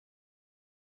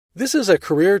This is a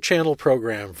Career Channel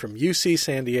program from UC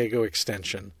San Diego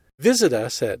Extension. Visit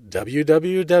us at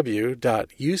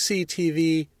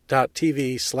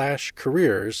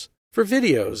www.uctv.tv/careers for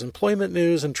videos, employment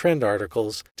news, and trend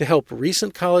articles to help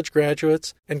recent college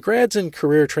graduates and grads in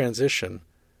career transition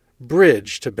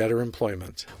bridge to better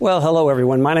employment. Well, hello,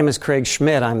 everyone. My name is Craig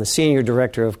Schmidt. I'm the Senior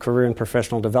Director of Career and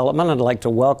Professional Development. I'd like to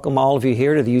welcome all of you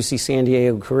here to the UC San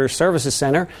Diego Career Services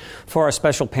Center for our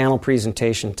special panel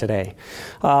presentation today.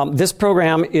 This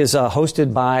program is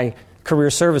hosted by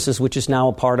Career Services, which is now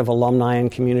a part of alumni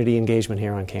and community engagement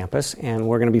here on campus. And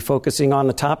we're going to be focusing on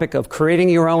the topic of creating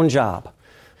your own job.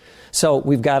 So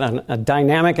we've got a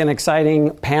dynamic and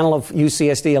exciting panel of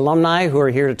UCSD alumni who are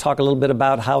here to talk a little bit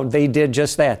about how they did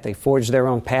just that. They forged their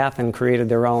own path and created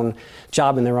their own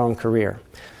job in their own career.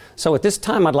 So at this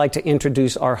time, I'd like to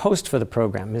introduce our host for the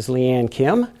program, Ms. Leanne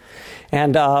Kim.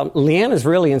 And Leanne is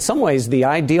really, in some ways, the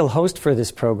ideal host for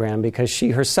this program because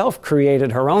she herself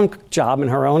created her own job and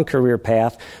her own career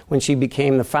path when she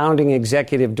became the founding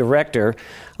executive director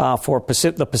for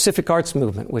the Pacific Arts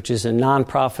Movement, which is a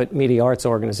nonprofit media arts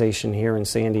organization here in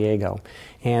San Diego.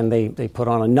 And they put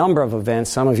on a number of events.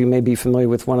 Some of you may be familiar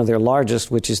with one of their largest,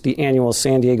 which is the annual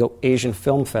San Diego Asian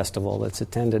Film Festival that's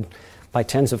attended by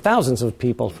tens of thousands of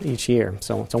people each year.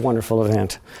 So it's a wonderful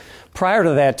event. Prior to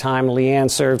that time, Leanne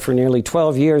served for nearly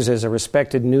 12 years as a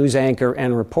respected news anchor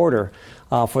and reporter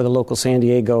for the local San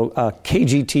Diego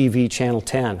KGTV Channel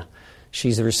 10.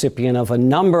 She's the recipient of a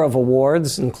number of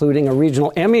awards, including a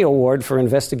Regional Emmy Award for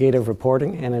investigative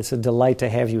reporting, and it's a delight to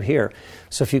have you here.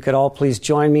 So if you could all please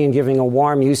join me in giving a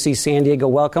warm UC San Diego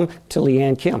welcome to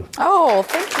Leanne Kim. Oh,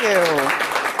 thank you.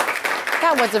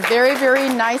 That was a very, very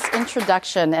nice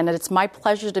introduction, and it's my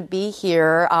pleasure to be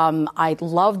here. I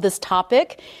love this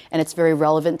topic, and it's very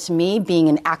relevant to me, being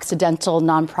an accidental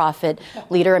nonprofit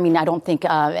leader. I mean, I don't think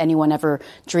anyone ever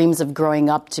dreams of growing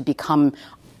up to become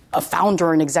a founder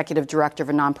or an executive director of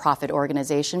a nonprofit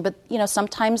organization, but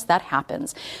sometimes that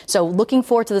happens. So looking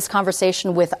forward to this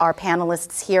conversation with our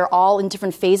panelists here, all in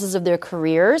different phases of their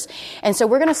careers. And so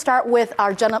we're going to start with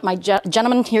our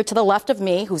gentleman here to the left of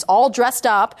me, who's all dressed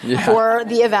up for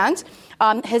the event.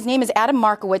 His name is Adam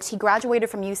Markowitz. He graduated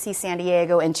from UC San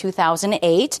Diego in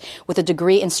 2008 with a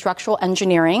degree in structural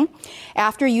engineering.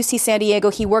 After UC San Diego,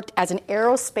 he worked as an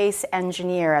aerospace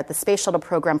engineer at the Space Shuttle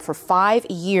program for 5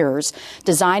 years,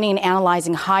 designing and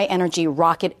analyzing high-energy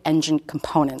rocket engine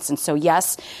components. And so,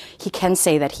 yes, he can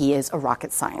say that he is a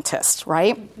rocket scientist,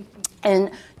 right? And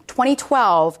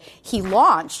 2012, he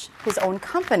launched his own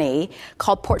company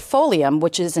called Portfolium,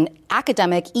 which is an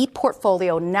academic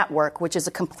e-portfolio network, which is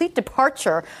a complete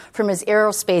departure from his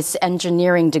aerospace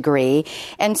engineering degree.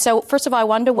 And so, first of all, I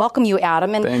wanted to welcome you,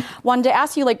 Adam, and wanted to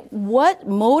ask you, what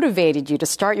motivated you to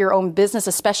start your own business,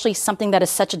 especially something that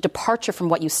is such a departure from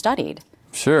what you studied?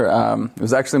 Sure. It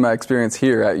was actually my experience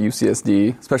here at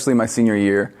UCSD, especially my senior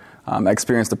year. I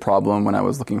experienced a problem when I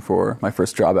was looking for my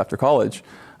first job after college.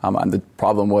 And the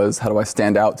problem was, how do I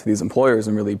stand out to these employers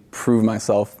and really prove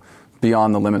myself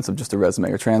beyond the limits of just a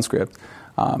resume or transcript?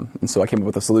 And so I came up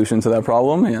with a solution to that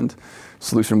problem, and the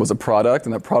solution was a product,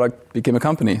 and that product became a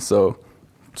company. So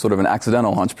sort of an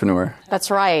accidental entrepreneur. That's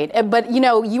right. But,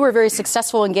 you were very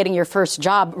successful in getting your first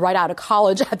job right out of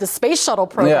college at the Space Shuttle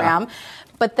program. Yeah.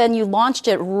 But then you launched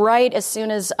it right as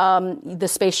soon as the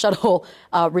Space Shuttle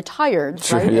retired,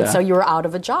 sure, right? Yeah. And so you were out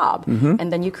of a job. Mm-hmm.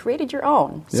 And then you created your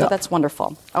own. So that's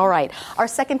wonderful. All right. Our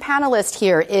second panelist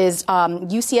here is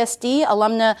UCSD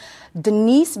alumna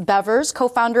Denise Bevers,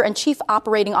 co-founder and chief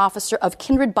operating officer of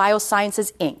Kindred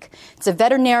Biosciences, Inc. It's a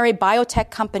veterinary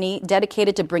biotech company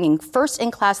dedicated to bringing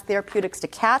first-in-class therapeutics to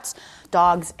cats,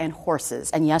 dogs, and horses.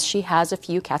 And yes, she has a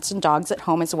few cats and dogs at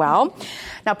home as well.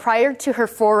 Now, prior to her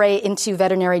foray into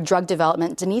veterinary drug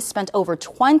development, Denise spent over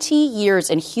 20 years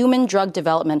in human drug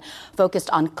development focused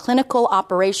on clinical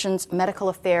operations, medical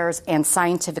affairs, and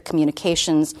scientific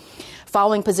communications.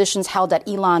 Following positions held at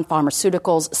Elon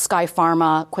Pharmaceuticals, Sky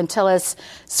Pharma, Quintilis,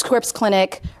 Scripps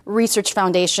Clinic, Research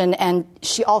Foundation, and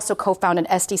she also co-founded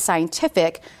SD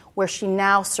Scientific, where she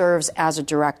now serves as a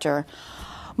director.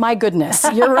 My goodness,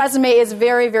 your resume is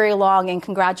very, very long, and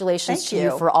congratulations to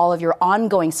you for all of your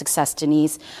ongoing success,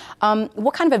 Denise.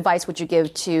 What kind of advice would you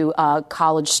give to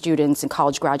college students and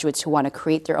college graduates who want to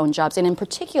create their own jobs, and in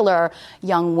particular,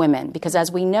 young women? Because as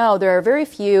we know, there are very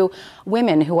few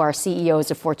women who are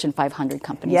CEOs of Fortune 500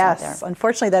 companies out there. Yes,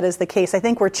 unfortunately, that is the case. I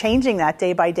think we're changing that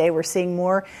day by day. We're seeing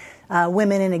more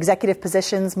women in executive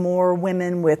positions, more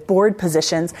women with board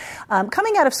positions.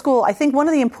 Coming out of school, I think one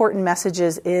of the important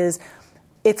messages is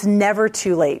it's never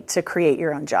too late to create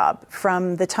your own job.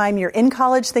 From the time you're in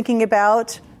college thinking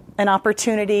about an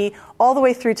opportunity all the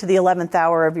way through to the 11th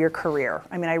hour of your career.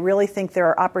 I mean, I really think there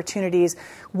are opportunities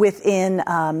within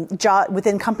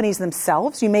within companies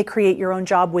themselves. You may create your own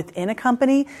job within a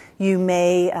company. You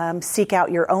may seek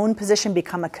out your own position,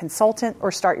 become a consultant,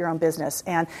 or start your own business.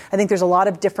 And I think there's a lot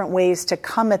of different ways to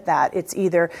come at that. It's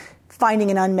either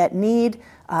finding an unmet need.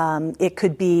 It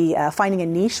could be finding a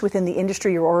niche within the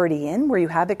industry you're already in where you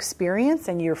have experience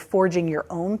and you're forging your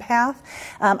own path.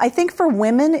 I think for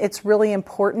women, it's really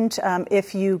important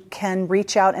if you can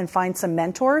reach out and find some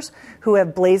mentors who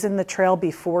have blazoned the trail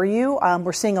before you.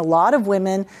 We're seeing a lot of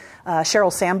women.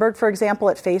 Sheryl Sandberg, for example,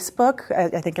 at Facebook,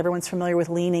 I think everyone's familiar with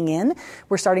Leaning In.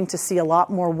 We're starting to see a lot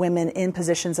more women in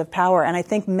positions of power. And I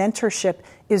think mentorship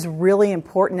is really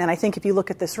important. And I think if you look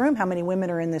at this room, how many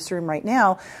women are in this room right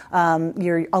now,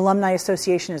 your alumni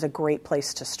association is a great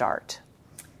place to start.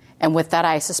 And with that,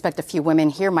 I suspect a few women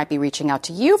here might be reaching out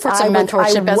to you for some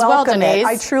mentorship as well, Denise.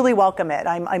 I truly welcome it.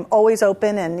 I'm always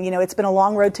open, and it's been a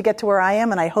long road to get to where I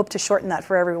am, and I hope to shorten that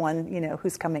for everyone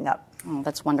who's coming up. Oh,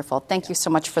 that's wonderful. Thank you so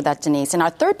much for that, Denise. And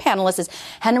our third panelist is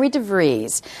Henry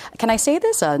DeVries. Can I say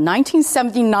this? A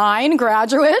 1979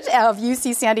 graduate of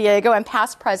UC San Diego and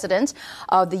past president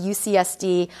of the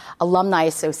UCSD Alumni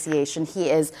Association. He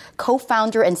is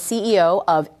co-founder and CEO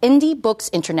of Indie Books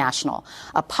International,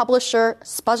 a publisher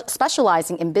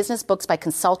specializing in business books by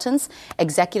consultants,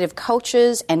 executive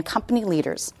coaches, and company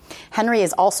leaders. Henry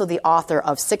is also the author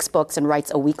of 6 books and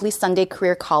writes a weekly Sunday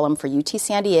career column for UT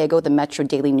San Diego, the Metro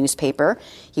Daily newspaper.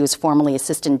 He was formerly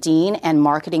assistant dean and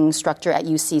marketing instructor at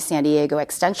UC San Diego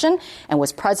Extension and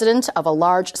was president of a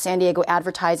large San Diego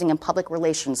advertising and public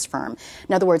relations firm.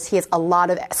 In other words, he has a lot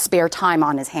of spare time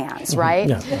on his hands, right?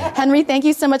 Yeah. Henry, thank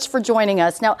you so much for joining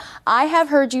us. Now, I have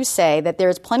heard you say that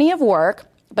there's plenty of work,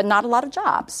 but not a lot of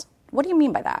jobs. What do you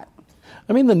mean by that?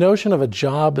 I mean, the notion of a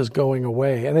job is going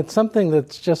away, and it's something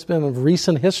that's just been of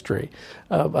recent history.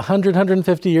 100,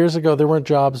 150 years ago, there weren't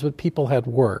jobs, but people had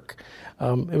work.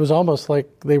 It was almost like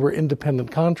they were independent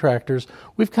contractors.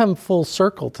 We've come full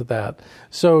circle to that.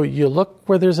 So you look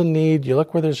where there's a need, you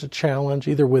look where there's a challenge,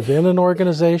 either within an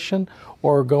organization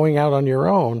or going out on your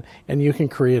own, and you can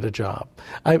create a job.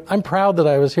 I'm proud that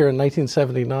I was here in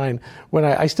 1979. When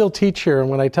I still teach here, and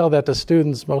when I tell that to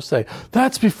students, most say,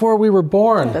 "That's before we were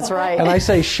born." That's right. And I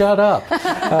say, "Shut up."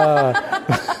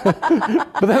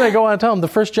 But then I go on and tell them the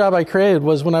first job I created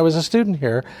was when I was a student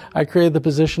here. I created the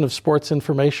position of sports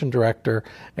information director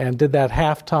and did that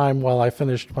half-time while I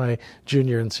finished my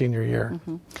junior and senior year.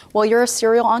 Mm-hmm. Well, you're a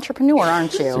serial entrepreneur,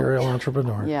 aren't you? Serial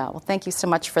entrepreneur. Yeah, well, thank you so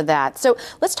much for that. So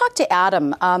let's talk to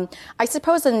Adam. I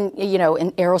suppose in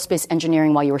aerospace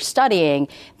engineering while you were studying,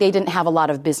 they didn't have a lot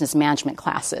of business management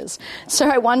classes. So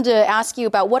I wanted to ask you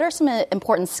about what are some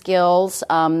important skills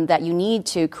that you need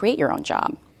to create your own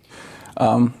job?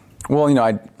 Well,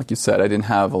 like you said, I didn't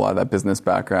have a lot of that business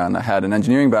background. I had an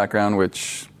engineering background,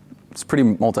 which is pretty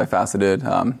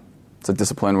multifaceted. It's a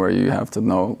discipline where you have to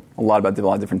know a lot about a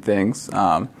lot of different things.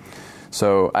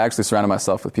 So I actually surrounded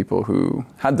myself with people who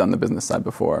had done the business side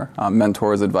before,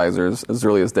 mentors, advisors, as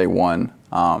early as day one.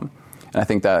 And I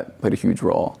think that played a huge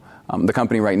role. The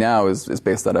company right now is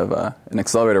based out of an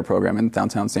accelerator program in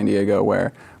downtown San Diego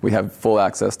where we have full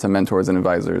access to mentors and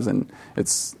advisors, and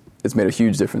it's made a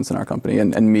huge difference in our company.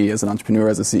 And me as an entrepreneur,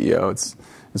 as a CEO,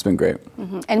 it's been great.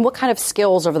 Mm-hmm. And what kind of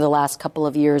skills over the last couple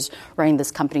of years running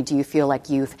this company do you feel like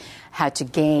you've had to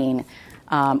gain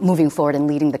moving forward and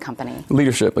leading the company?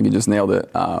 Leadership, like you just nailed it.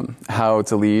 How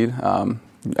to lead.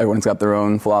 Everyone's got their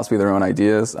own philosophy, their own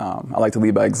ideas. I like to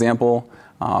lead by example.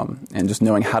 And just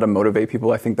knowing how to motivate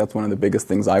people, I think that's one of the biggest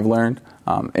things I've learned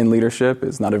in leadership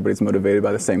is not everybody's motivated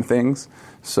by the same things.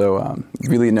 So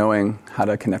really knowing how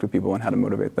to connect with people and how to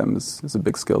motivate them is a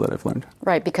big skill that I've learned.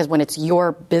 Right, because when it's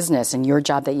your business and your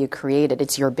job that you created,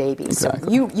 it's your baby.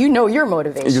 Exactly. So you know your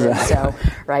motivation. Exactly. So,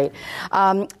 right.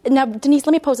 Now, Denise,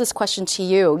 let me pose this question to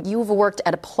you. You've worked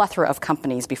at a plethora of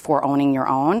companies before owning your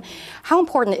own. How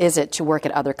important is it to work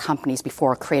at other companies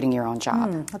before creating your own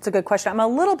job? That's a good question. I'm a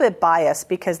little bit biased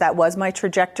because that was my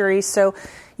trajectory. So,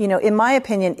 in my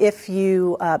opinion, if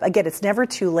you, again, it's never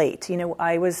too late.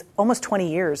 I was almost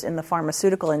 20 years in the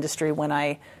pharmaceutical industry when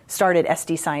I started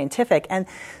SD Scientific, and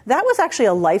that was actually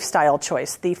a lifestyle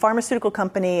choice. The pharmaceutical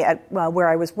company where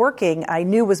I was working, I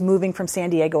knew was moving from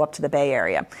San Diego up to the Bay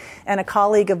Area. And a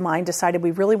colleague of mine decided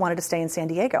we really wanted to stay in San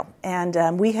Diego.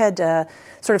 And we had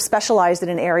sort of specialized in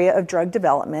an area of drug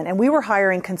development, and we were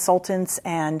hiring consultants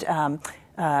and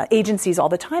agencies all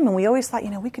the time, and we always thought,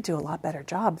 we could do a lot better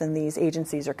job than these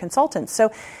agencies or consultants.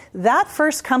 So that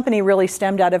first company really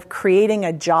stemmed out of creating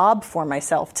a job for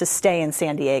myself to stay in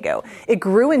San Diego. It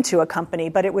grew into a company,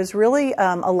 but it was really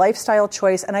a lifestyle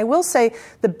choice. And I will say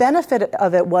the benefit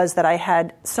of it was that I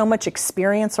had so much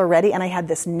experience already, and I had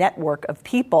this network of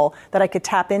people that I could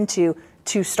tap into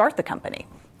to start the company.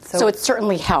 So it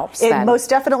certainly helps. It most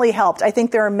definitely helped. I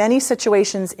think there are many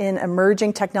situations in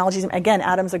emerging technologies. Again,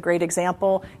 Adam's a great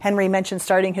example. Henry mentioned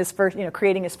starting his first,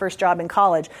 creating his first job in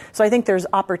college. So I think there's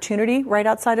opportunity right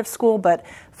outside of school. But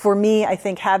for me, I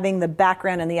think having the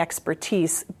background and the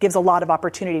expertise gives a lot of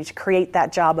opportunity to create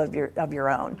that job of your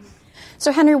own.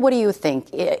 So Henry, what do you think?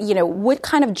 What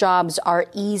kind of jobs are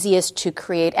easiest to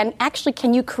create? And actually,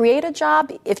 can you create a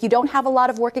job if you don't have a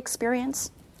lot of work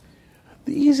experience?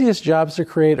 The easiest jobs to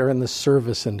create are in the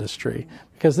service industry,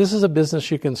 because this is a business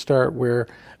you can start where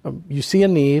you see a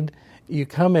need, you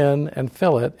come in and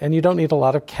fill it, and you don't need a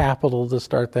lot of capital to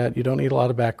start that. You don't need a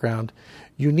lot of background.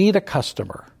 You need a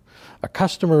customer. A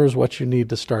customer is what you need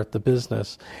to start the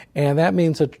business, and that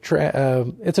means it's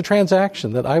a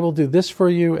transaction that I will do this for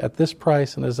you at this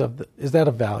price, and is that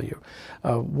of value?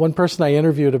 One person I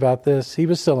interviewed about this, he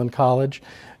was still in college.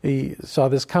 He saw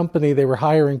this company, they were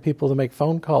hiring people to make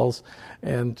phone calls,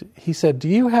 and he said, do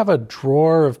you have a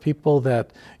drawer of people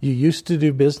that you used to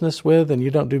do business with and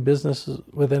you don't do business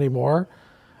with anymore?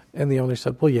 And the owner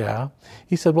said, well, yeah.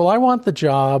 He said, well, I want the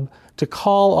job to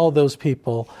call all those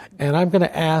people, and I'm going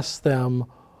to ask them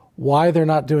why they're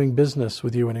not doing business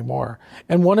with you anymore.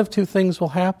 And one of two things will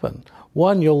happen.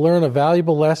 One, you'll learn a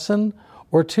valuable lesson,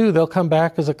 or two, they'll come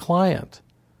back as a client.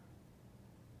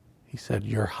 He said,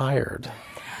 you're hired.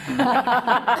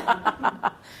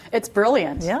 It's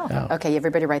brilliant. Yeah. Okay,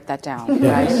 everybody write that down.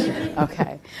 Right?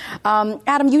 Okay.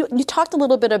 Adam, you talked a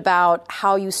little bit about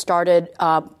how you started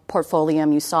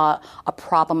Portfolium. You saw a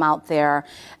problem out there.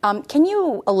 Can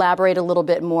you elaborate a little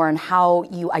bit more on how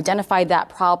you identified that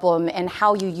problem and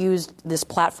how you used this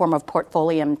platform of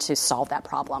Portfolium to solve that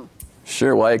problem?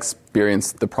 Sure. Well, I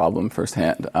experienced the problem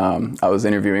firsthand. I was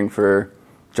interviewing for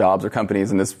jobs or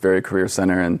companies in this very career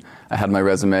center, and I had my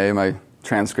resume, my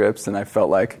transcripts, and I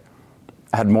felt like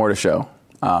I had more to show.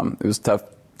 It was tough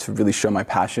to really show my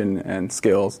passion and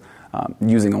skills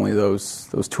using only those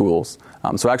tools.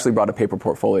 So I actually brought a paper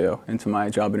portfolio into my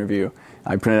job interview.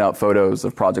 I printed out photos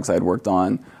of projects I had worked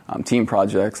on, team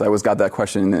projects. I always got that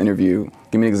question in the interview.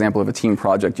 Give me an example of a team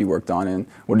project you worked on, and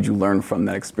what did you learn from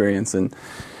that experience? And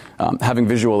having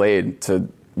visual aid to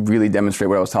really demonstrate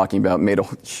what I was talking about made a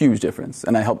huge difference,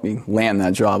 and it helped me land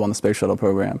that job on the Space Shuttle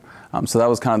program. So that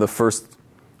was kind of the first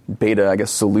beta,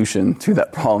 solution to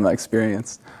that problem I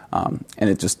experienced, and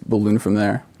it just ballooned from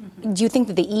there. Do you think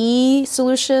that the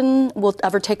e-solution will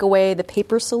ever take away the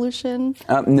paper solution?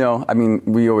 No.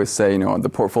 We always say, the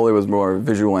portfolio is more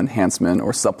visual enhancement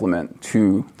or supplement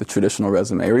to the traditional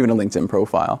resume or even a LinkedIn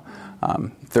profile.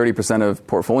 30% of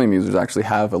Portfolium users actually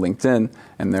have a LinkedIn,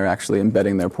 and they're actually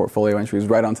embedding their portfolio entries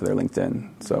right onto their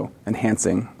LinkedIn, so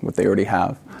enhancing what they already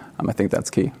have. I think that's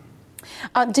key.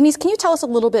 Denise, can you tell us a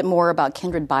little bit more about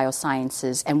Kindred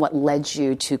Biosciences and what led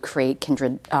you to create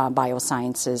Kindred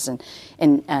Biosciences?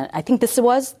 And I think this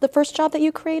was the first job that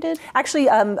you created? Actually,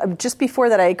 just before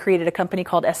that, I created a company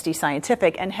called SD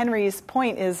Scientific. And Henry's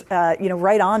point is,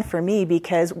 right on for me,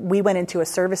 because we went into a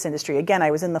service industry. Again,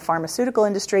 I was in the pharmaceutical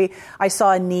industry. I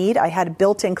saw a need. I had a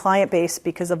built-in client base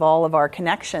because of all of our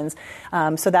connections.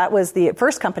 So that was the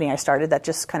first company I started that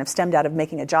just kind of stemmed out of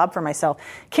making a job for myself.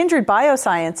 Kindred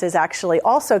Biosciences actually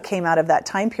also came out of that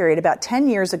time period. About 10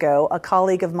 years ago, a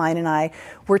colleague of mine and I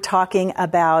were talking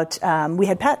about, we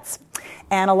had pets.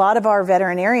 And a lot of our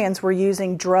veterinarians were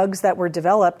using drugs that were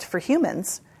developed for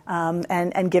humans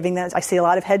and giving them. I see a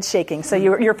lot of head shaking. So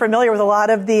you're familiar with a lot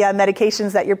of the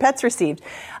medications that your pets received.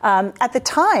 At the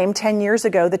time, 10 years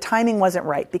ago, the timing wasn't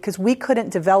right because we couldn't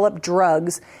develop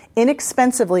drugs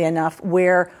inexpensively enough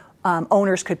where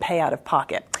owners could pay out of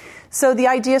pocket. So the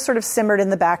idea sort of simmered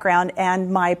in the background,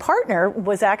 and my partner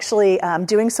was actually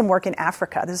doing some work in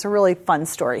Africa. This is a really fun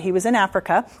story. He was in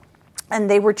Africa, and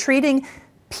they were treating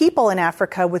people in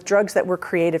Africa with drugs that were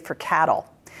created for cattle.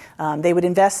 They would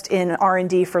invest in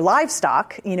R&D for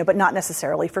livestock, but not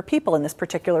necessarily for people in this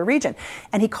particular region.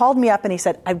 And he called me up and he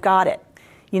said, I've got it.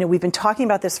 We've been talking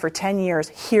about this for 10 years.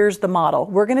 Here's the model.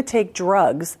 We're going to take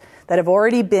drugs that have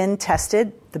already been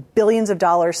tested, the billions of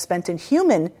dollars spent in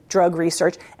human drug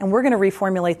research, and we're going to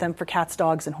reformulate them for cats,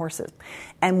 dogs, and horses.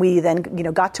 And we then,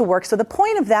 got to work. So the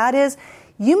point of that is,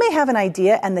 you may have an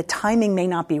idea and the timing may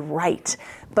not be right,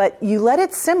 but you let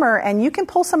it simmer and you can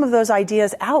pull some of those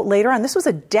ideas out later on. This was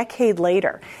a decade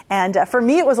later. And for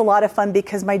me, it was a lot of fun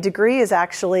because my degree is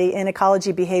actually in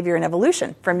ecology, behavior, and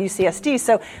evolution from UCSD.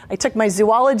 So I took my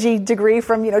zoology degree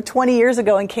from 20 years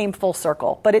ago and came full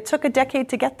circle. But it took a decade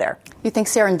to get there. You think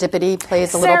serendipity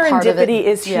plays a little part of it? Serendipity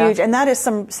is huge. And that is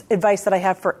some advice that I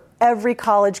have for every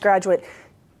college graduate.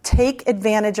 Take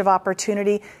advantage of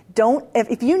opportunity.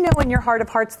 If you know in your heart of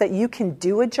hearts that you can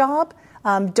do a job,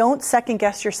 don't second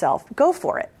guess yourself. Go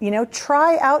for it.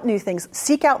 Try out new things.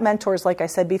 Seek out mentors, like I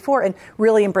said before, and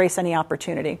really embrace any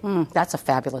opportunity. That's a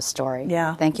fabulous story.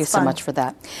 Yeah, thank you so much for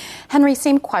that. Henry,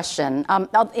 same question. And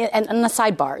a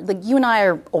sidebar, like you and I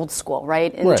are old school,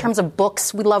 right? In terms of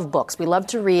books, we love books. We love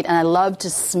to read, and I love to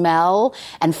smell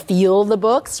and feel the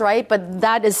books, right? But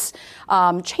that is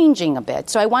changing a bit.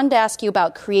 So I wanted to ask you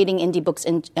about creating Indie Books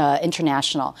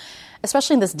International.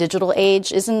 Especially in this digital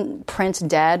age, isn't print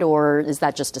dead, or is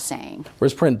that just a saying? Or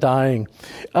is print dying?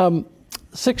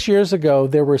 6 years ago,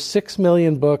 there were 6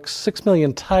 million books, 6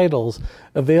 million titles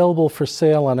available for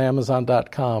sale on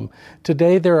Amazon.com.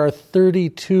 Today, there are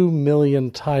 32 million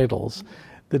titles.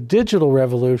 The digital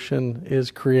revolution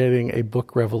is creating a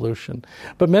book revolution.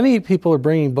 But many people are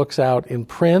bringing books out in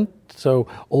print, so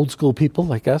old school people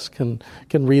like us can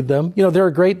read them. They're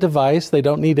a great device. They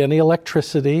don't need any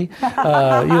electricity.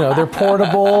 They're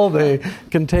portable. They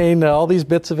contain all these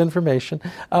bits of information.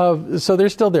 So they're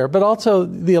still there. But also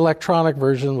the electronic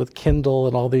version with Kindle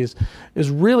and all these is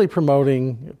really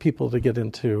promoting people to get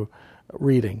into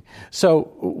reading. So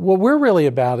what we're really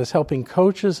about is helping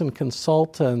coaches and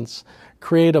consultants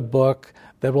create a book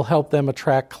that will help them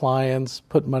attract clients,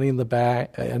 put money in the bank,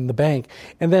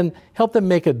 and then help them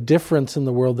make a difference in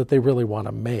the world that they really want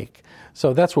to make.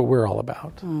 So that's what we're all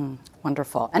about.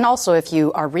 Wonderful. And also, if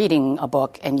you are reading a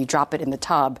book and you drop it in the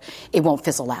tub, it won't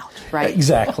fizzle out, right?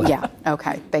 Exactly. Yeah.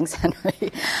 Okay. Thanks,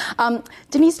 Henry.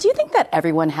 Denise, do you think that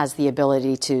everyone has the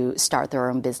ability to start their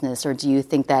own business, or do you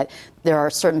think that there are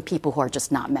certain people who are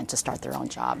just not meant to start their own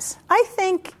jobs? I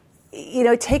think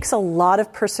it takes a lot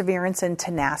of perseverance and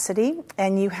tenacity,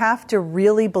 and you have to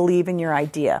really believe in your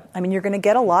idea. I mean, you're going to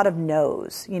get a lot of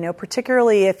no's,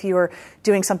 particularly if you're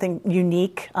doing something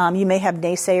unique. You may have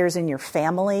naysayers in your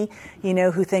family,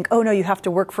 who think, oh, no, you have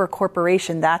to work for a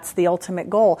corporation. That's the ultimate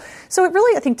goal. So it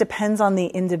really, I think, depends on the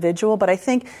individual. But I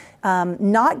think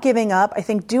not giving up, I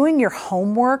think doing your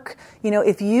homework,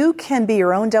 if you can be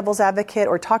your own devil's advocate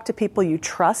or talk to people you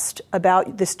trust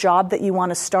about this job that you want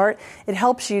to start, it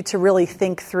helps you to really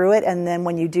think through it. And then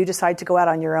when you do decide to go out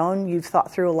on your own, you've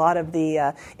thought through a lot of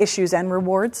the issues and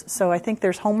rewards. So I think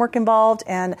there's homework involved,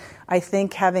 and I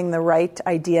think having the right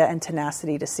idea and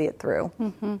tenacity to see it through.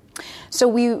 Mm-hmm. So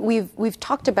we've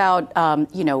talked about,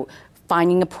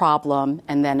 finding a problem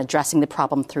and then addressing the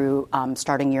problem through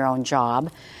starting your own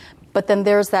job. But then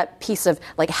there's that piece of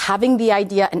like having the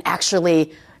idea and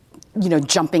actually,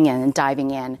 jumping in and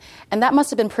diving in. And that must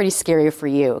have been pretty scary for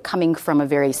you, coming from a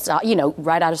very,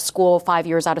 right out of school, 5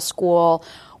 years out of school,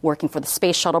 working for the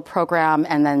space shuttle program,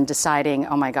 and then deciding,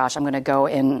 oh my gosh, I'm going to go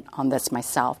in on this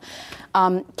myself.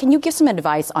 Can you give some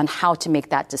advice on how to make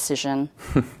that decision?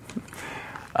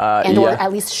 Or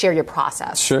at least share your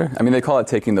process? Sure. I mean, they call it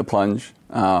taking the plunge,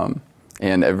 and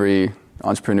every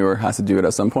entrepreneur has to do it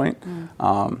at some point.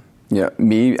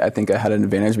 Me, I think I had an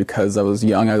advantage because I was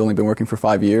young. I'd only been working for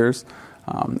 5 years.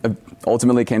 It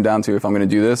ultimately came down to, if I'm going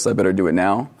to do this, I better do it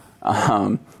now.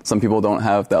 Some people don't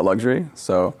have that luxury,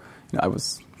 so I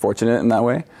was fortunate in that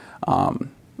way.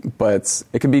 But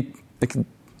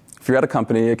if you're at a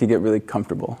company, it could get really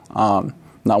comfortable.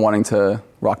 Not wanting to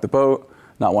rock the boat,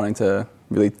 not wanting to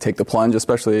really take the plunge,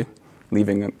 especially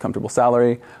leaving a comfortable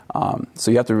salary.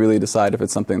 So you have to really decide if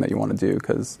it's something that you want to do,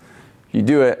 because you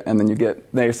do it and then you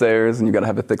get naysayers and you got to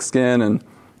have a thick skin and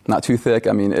not too thick.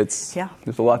 I mean, there's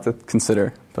a lot to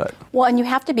consider. Well, and you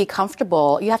have to be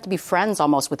comfortable. You have to be friends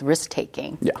almost with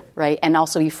risk-taking. Yeah. Right? And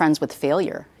also be friends with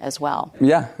failure as well.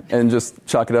 Yeah, and just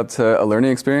chalk it up to a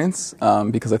learning experience,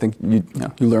 because I think you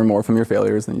learn more from your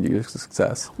failures than you do your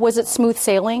success. Was it smooth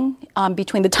sailing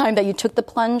between the time that you took the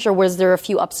plunge, or was there a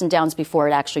few ups and downs before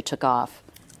it actually took off?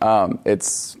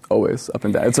 It's always up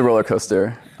and down. It's a roller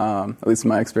coaster, at least in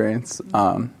my experience,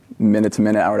 minute to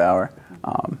minute, hour to hour.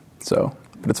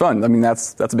 But it's fun. I mean,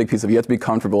 that's a big piece of it. You have to be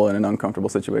comfortable in an uncomfortable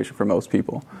situation for most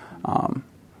people,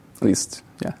 at least,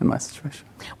 in my situation.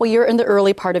 Well, you're in the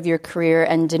early part of your career,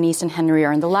 and Denise and Henry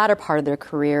are in the latter part of their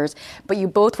careers, but you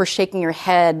both were shaking your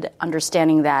head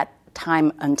understanding that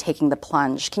time on taking the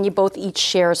plunge. Can you both each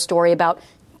share a story about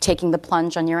taking the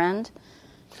plunge on your end?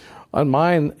 On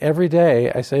mine, every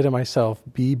day I say to myself,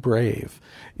 be brave.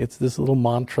 It's this little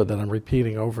mantra that I'm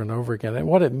repeating over and over again. And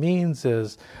what it means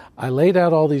is I laid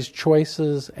out all these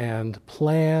choices and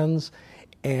plans,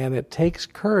 and it takes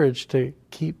courage to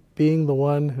keep being the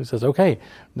one who says, okay,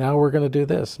 now we're going to do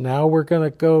this. Now we're going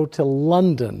to go to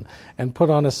London and put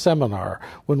on a seminar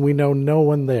when we know no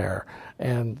one there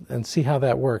and see how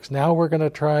that works. Now we're going to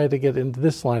try to get into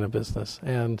this line of business.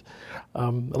 And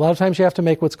a lot of times you have to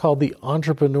make what's called the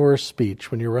entrepreneur speech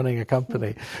when you're running a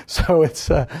company. So it's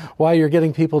why you're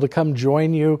getting people to come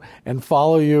join you and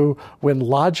follow you when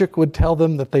logic would tell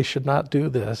them that they should not do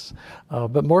this.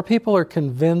 But more people are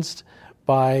convinced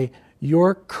by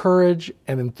your courage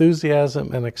and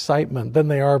enthusiasm and excitement than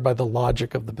they are by the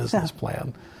logic of the business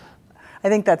plan. I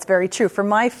think that's very true. For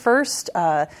my first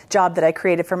job that I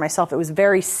created for myself, it was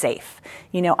very safe.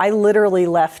 I literally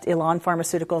left Elan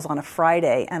Pharmaceuticals on a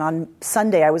Friday, and on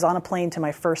Sunday I was on a plane to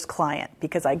my first client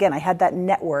because, again, I had that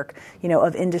network,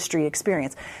 of industry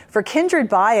experience. For Kindred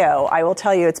Bio, I will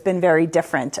tell you it's been very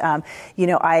different.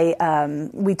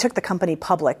 We took the company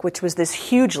public, which was this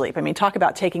huge leap. I mean, talk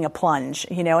about taking a plunge,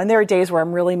 and there are days where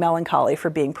I'm really melancholy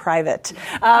for being private.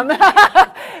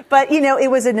 But, it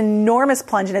was an enormous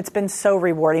plunge, and it's been so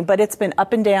rewarding, but it's been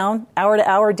up and down, hour to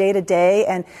hour, day to day.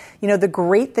 And, the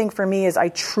great thing for me is I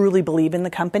truly believe in the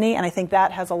company. And I think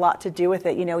that has a lot to do with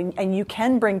it, and you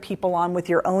can bring people on with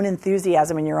your own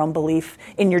enthusiasm and your own belief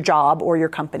in your job or your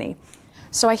company.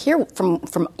 So I hear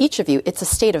from each of you, it's a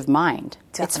state of mind.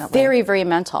 Definitely. It's very, very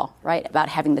mental, right? About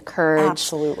having the courage,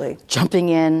 absolutely, jumping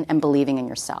in and believing in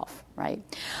yourself, right?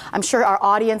 I'm sure our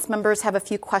audience members have a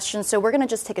few questions, so we're going to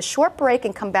just take a short break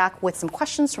and come back with some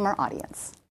questions from our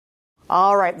audience.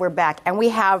 All right, we're back, and we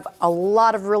have a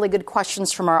lot of really good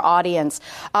questions from our audience.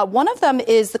 One of them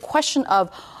is the question of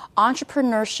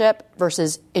entrepreneurship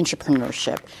versus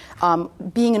intrapreneurship.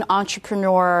 Being an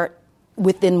entrepreneur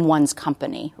within one's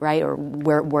company, right, or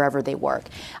wherever they work.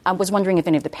 I was wondering if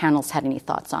any of the panelists had any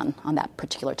thoughts on that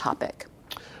particular topic.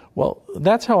 Well,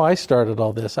 that's how I started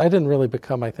all this. I didn't really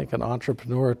become, I think, an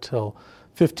entrepreneur till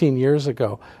 15 years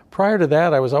ago. Prior to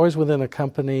that, I was always within a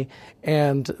company,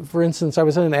 and for instance, I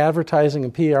was in an advertising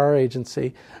and PR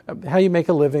agency. How you make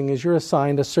a living is you're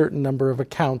assigned a certain number of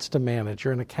accounts to manage.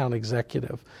 You're an account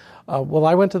executive. Well,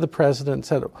 I went to the president and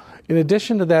said, in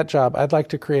addition to that job, I'd like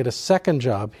to create a second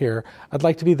job here. I'd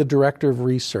like to be the director of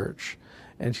research.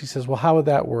 And she says, well, how would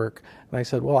that work? And I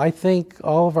said, well, I think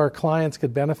all of our clients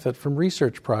could benefit from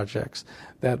research projects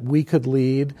that we could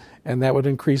lead, and that would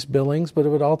increase billings, but it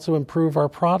would also improve our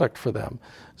product for them.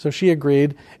 So she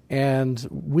agreed, and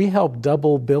we helped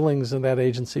double billings in that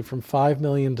agency from $5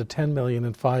 million to $10 million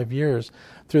in 5 years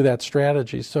through that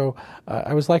strategy. So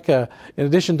I was like in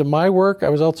addition to my work, I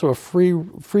was also a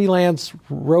freelance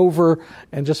rover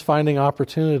and just finding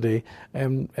opportunity.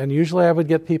 And usually I would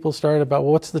get people started about,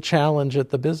 well, what's the challenge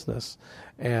at the business?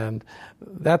 And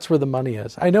that's where the money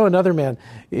is. I know another man,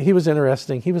 he was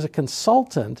interesting. He was a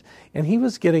consultant, and he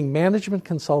was getting management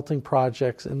consulting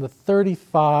projects in the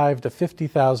 $35,000 to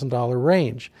 $50,000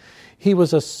 range. He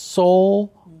was a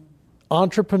sole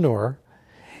entrepreneur.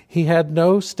 He had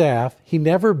no staff. He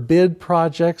never bid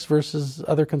projects versus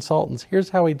other consultants. Here's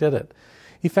how he did it.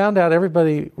 He found out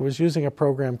everybody was using a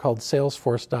program called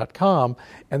Salesforce.com,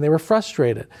 and they were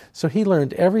frustrated. So he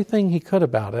learned everything he could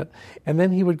about it, and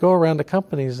then he would go around to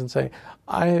companies and say,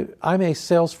 I'm a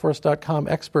Salesforce.com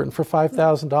expert, and for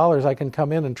 $5,000 I can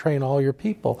come in and train all your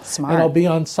people. Smart. And I'll be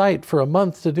on site for a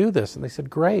month to do this. And they said,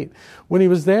 great. When he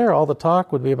was there, all the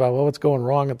talk would be about, well, what's going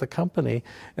wrong at the company?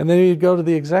 And then he'd go to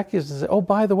the executives and say, oh,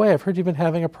 by the way, I've heard you've been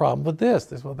having a problem with this.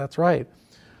 They said, well, that's right.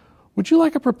 Would you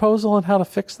like a proposal on how to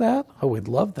fix that? Oh, we'd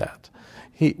love that.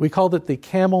 We called it the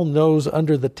camel nose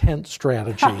under the tent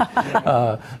strategy.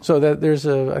 So that there's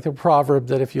I think, a proverb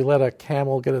that if you let a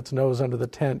camel get its nose under the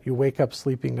tent, you wake up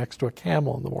sleeping next to a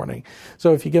camel in the morning.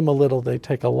 So if you give them a little, they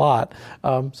take a lot.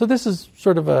 So this is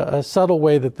sort of a subtle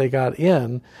way that they got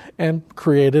in and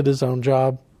created his own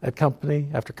job at company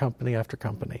after company after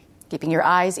company. Keeping your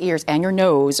eyes, ears, and your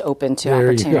nose open to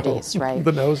opportunities, right?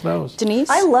 The nose knows. Denise?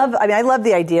 I love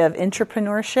the idea of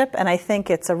intrapreneurship, and I think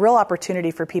it's a real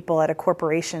opportunity for people at a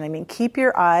corporation. I mean, keep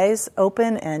your eyes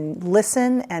open and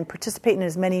listen and participate in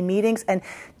as many meetings, and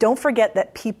don't forget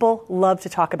that people love to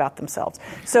talk about themselves.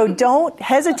 So don't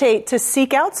hesitate to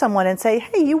seek out someone and say,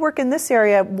 hey, you work in this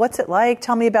area. What's it like?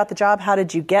 Tell me about the job. How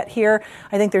did you get here?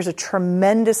 I think there's a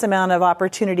tremendous amount of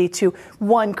opportunity to,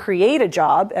 one, create a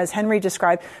job, as Henry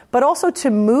described, but but also to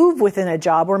move within a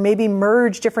job or maybe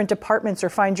merge different departments or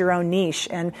find your own niche,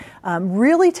 and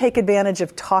really take advantage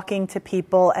of talking to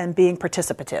people and being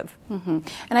participative. Mm-hmm.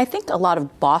 And I think a lot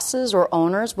of bosses or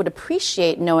owners would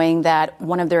appreciate knowing that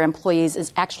one of their employees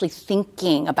is actually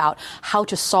thinking about how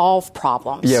to solve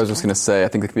problems. Yeah, I was just going to say, I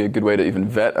think it could be a good way to even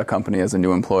vet a company as a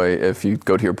new employee if you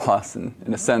go to your boss and,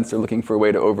 in a sense, they're looking for a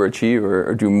way to overachieve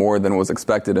or do more than was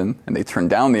expected, and they turn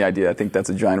down the idea. I think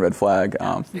that's a giant red flag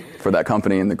for that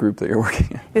company and the group that you're working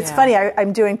in. It's funny,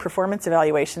 I'm doing performance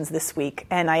evaluations this week,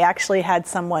 and I actually had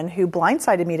someone who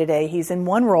blindsided me today. He's in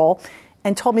one role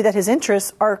and told me that his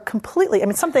interests are completely,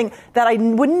 something that I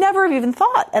would never have even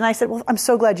thought. And I said, well, I'm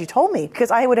so glad you told me, because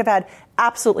I would have had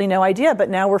absolutely no idea. But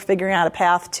now we're figuring out a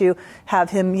path to have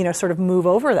him, sort of move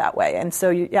over that way. And so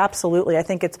absolutely, I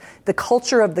think it's the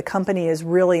culture of the company is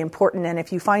really important. And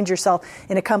if you find yourself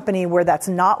in a company where that's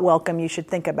not welcome, you should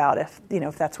think about if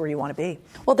that's where you want to be.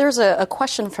 Well, there's a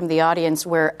question from the audience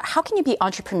where, how can you be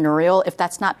entrepreneurial if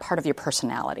that's not part of your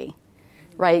personality?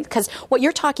 Right? Because what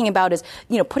you're talking about is,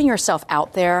 putting yourself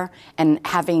out there and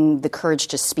having the courage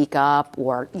to speak up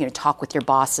or, talk with your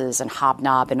bosses and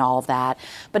hobnob and all of that.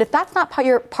 But if that's not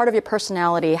part of your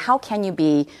personality, how can you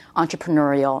be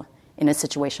entrepreneurial in a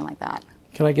situation like that?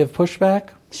 Can I give pushback?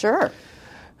 Sure.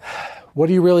 What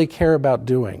do you really care about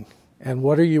doing? And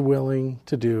what are you willing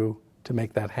to do to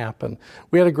make that happen?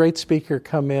 We had a great speaker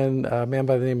come in, a man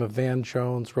by the name of Van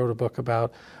Jones, wrote a book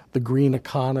about the green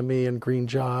economy and green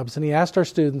jobs. And he asked our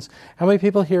students, how many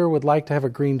people here would like to have a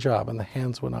green job? And the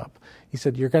hands went up. He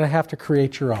said, you're going to have to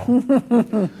create your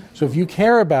own. So if you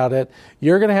care about it,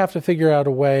 you're going to have to figure out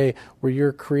a way where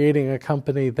you're creating a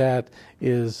company that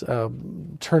is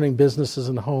turning businesses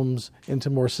and homes into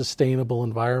more sustainable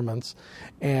environments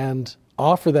and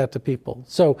offer that to people.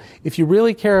 So if you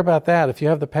really care about that, if you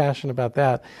have the passion about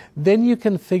that, then you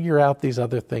can figure out these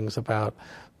other things about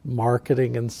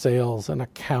marketing and sales and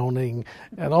accounting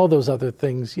and all those other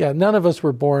things. Yeah, none of us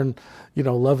were born,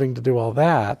 loving to do all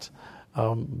that.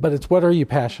 But it's what are you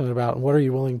passionate about and what are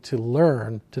you willing to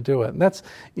learn to do it? And that's,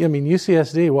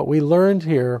 UCSD, what we learned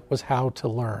here was how to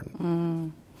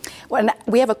learn. Well, and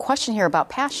we have a question here about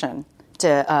passion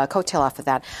to coattail off of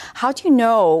that. How do you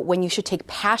know when you should take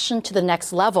passion to the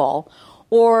next level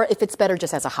or if it's better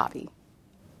just as a hobby?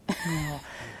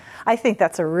 I think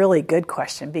that's a really good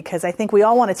question, because I think we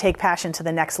all want to take passion to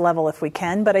the next level if we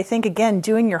can. But I think, again,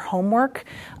 doing your homework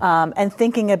and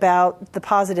thinking about the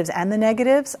positives and the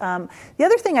negatives. The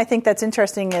other thing I think that's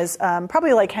interesting is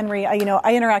probably like Henry,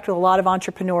 I interact with a lot of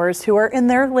entrepreneurs who are in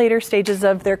their later stages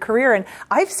of their career. And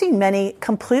I've seen many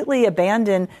completely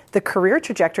abandon the career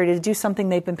trajectory to do something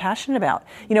they've been passionate about.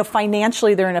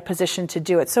 Financially, they're in a position to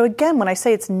do it. So again, when I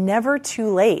say it's never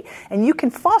too late, and you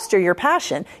can foster your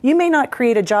passion, you may not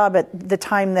create a job at the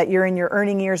time that you're in your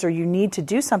earning years or you need to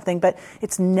do something, but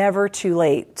it's never too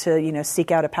late to,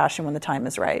 seek out a passion when the time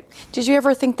is right. Did you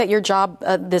ever think that your job,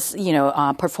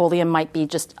 Portfolium might be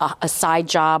just a side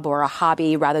job or a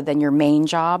hobby rather than your main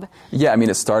job? Yeah,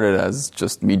 it started as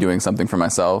just me doing something for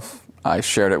myself. I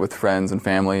shared it with friends and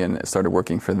family and it started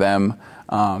working for them.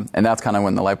 And that's kind of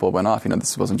when the light bulb went off.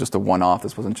 This wasn't just a one-off.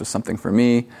 This wasn't just something for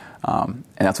me. And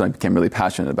that's when I became really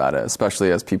passionate about it,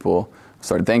 especially as people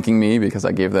started thanking me because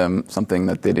I gave them something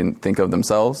that they didn't think of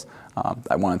themselves.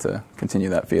 I wanted to continue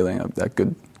that feeling, of that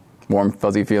good, warm,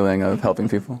 fuzzy feeling of helping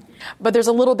people. But there's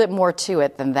a little bit more to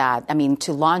it than that.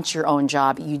 To launch your own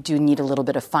job, you do need a little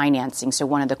bit of financing. So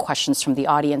one of the questions from the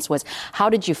audience was, how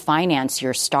did you finance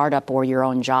your startup or your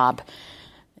own job?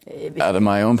 Out of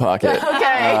my own pocket.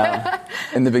 Okay.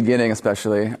 In the beginning,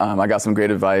 especially, I got some great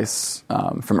advice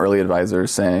from early advisors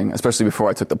saying, especially before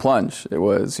I took the plunge, it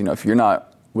was, if you're not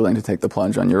willing to take the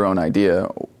plunge on your own idea,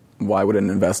 why would an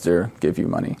investor give you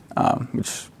money?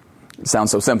 Which sounds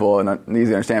so simple and easy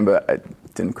to understand, but it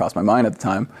didn't cross my mind at the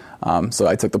time. So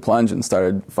I took the plunge and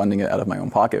started funding it out of my own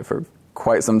pocket for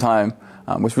quite some time,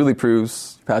 which really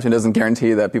proves passion doesn't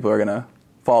guarantee that people are going to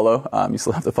follow. You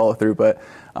still have to follow through, but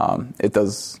it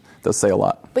does say a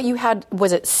lot. But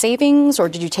was it savings, or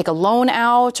did you take a loan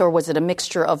out, or was it a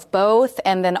mixture of both?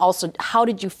 And then also, how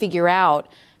did you figure out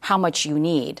how much you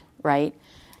need, right?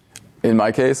 In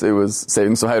my case, it was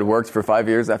savings. So I had worked for 5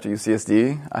 years after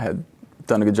UCSD. I had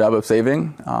done a good job of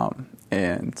saving,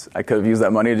 and I could have used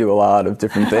that money to do a lot of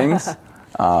different things,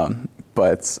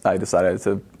 but I decided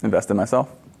to invest in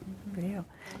myself. For you.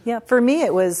 Yeah, for me,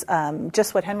 it was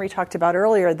just what Henry talked about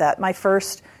earlier, that my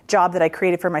first job that I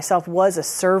created for myself was a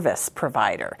service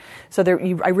provider. So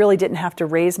I really didn't have to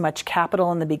raise much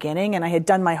capital in the beginning, and I had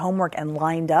done my homework and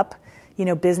lined up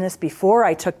business before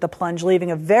I took the plunge,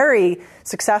 leaving a very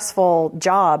successful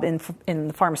job in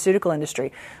the pharmaceutical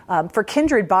industry. For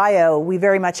Kindred Bio, we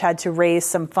very much had to raise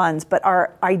some funds, but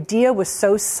our idea was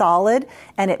so solid,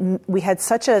 and we had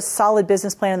such a solid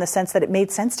business plan in the sense that it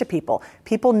made sense to people.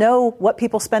 People know what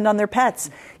people spend on their pets.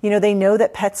 They know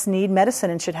that pets need medicine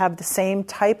and should have the same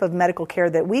type of medical care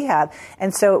that we have.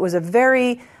 And so it was a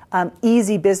very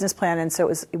easy business plan, and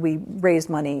so we raised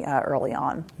money early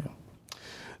on. Yeah.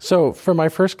 So for my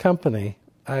first company,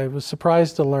 I was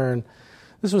surprised to learn,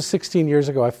 this was 16 years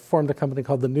ago, I formed a company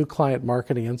called the New Client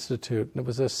Marketing Institute. And it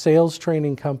was a sales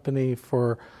training company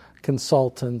for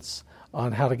consultants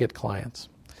on how to get clients.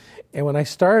 And when I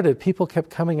started, people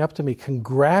kept coming up to me,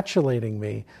 congratulating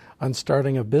me on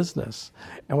starting a business.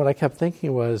 And what I kept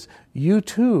thinking was, you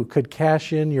too could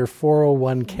cash in your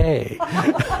 401k.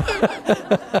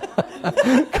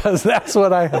 Because that's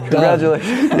what I have done.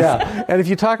 Congratulations. Yeah. And if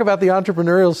you talk about the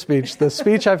entrepreneurial speech, the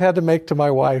speech I've had to make to my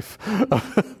wife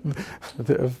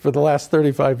for the last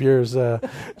 35 years,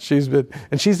 she's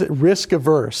risk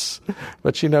averse,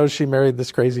 but she knows she married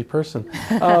this crazy person.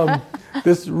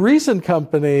 This recent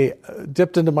company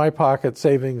dipped into my pocket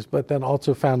savings, but then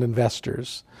also found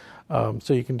investors.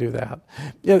 So you can do that.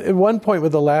 At one point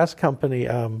with the last company,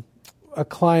 a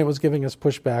client was giving us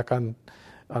pushback on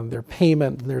their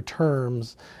payment and their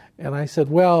terms, and I said,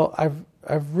 "Well,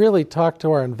 I've really talked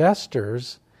to our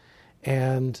investors,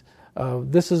 and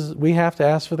we have to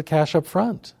ask for the cash up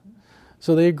front."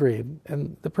 So they agreed,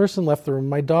 and the person left the room.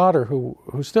 My daughter, who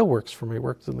still works for me,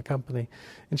 works in the company,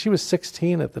 and she was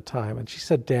 16 at the time, and she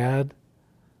said, "Dad,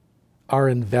 our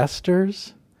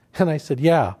investors?" And I said,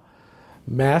 "Yeah.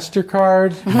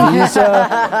 MasterCard,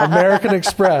 Visa, American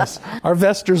Express. Our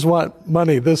investors want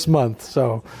money this month."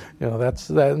 So, that's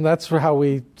how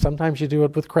sometimes you do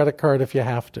it with credit card if you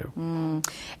have to.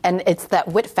 And it's that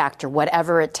wit factor,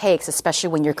 whatever it takes, especially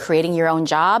when you're creating your own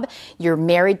job. You're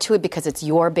married to it because it's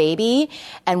your baby.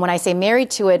 And when I say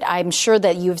married to it, I'm sure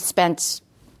that you've spent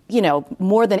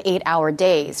more than 8-hour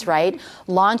days, right?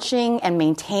 Launching and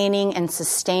maintaining and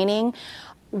sustaining.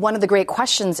 One of the great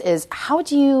questions is, how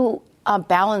do you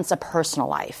balance a personal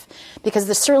life? Because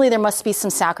there must be some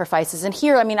sacrifices. And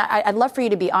here, I'd love for you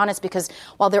to be honest, because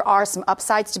while there are some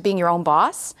upsides to being your own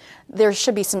boss, there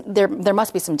must be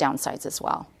some downsides as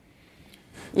well.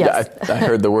 Yes. Yeah, I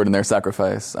heard the word in there,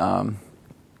 sacrifice.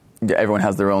 Everyone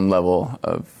has their own level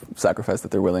of sacrifice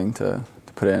that they're willing to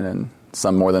put in, and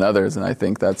some more than others. And I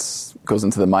think goes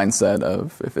into the mindset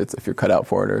of if you're cut out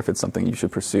for it, or if it's something you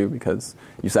should pursue, because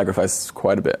you sacrifice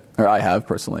quite a bit, or I have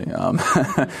personally.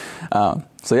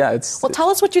 So yeah, tell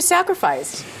us what you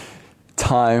sacrificed.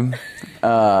 Time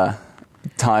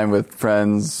with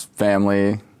friends,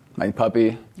 family, my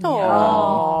puppy.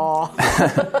 Aww.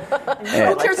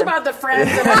 Who cares about the friends?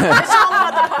 It's all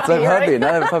about the puppy. It's my puppy. Now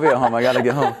I have a puppy at home. I gotta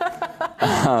get home.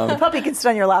 The puppy can sit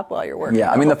on your lap while you're working.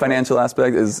 Yeah, the financial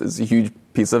aspect is a huge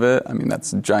piece of it.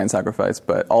 That's a giant sacrifice,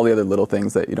 but all the other little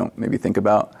things that you don't maybe think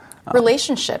about.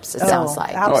 Relationships, it sounds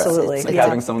like. Absolutely. It's like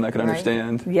having someone that can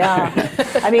understand. Yeah.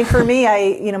 For me,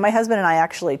 my husband and I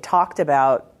actually talked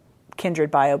about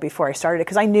Kindred Bio before I started it,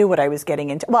 because I knew what I was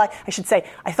getting into. Well, I should say,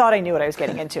 I thought I knew what I was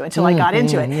getting into until I got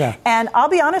into it. Yeah. And I'll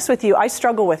be honest with you, I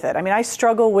struggle with it. I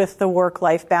struggle with the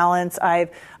work-life balance.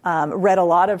 I've read a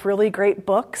lot of really great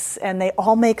books, and they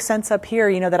all make sense up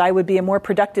here, that I would be a more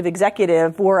productive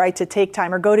executive were I to take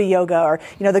time or go to yoga, or,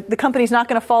 the company's not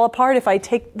going to fall apart if I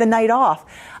take the night off.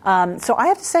 So I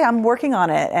have to say I'm working on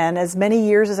it, and as many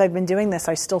years as I've been doing this,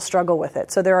 I still struggle with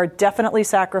it. So there are definitely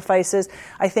sacrifices.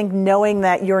 I think knowing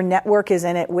that your network is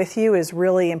in it with you is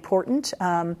really important.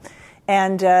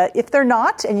 And if they're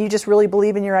not, and you just really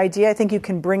believe in your idea, I think you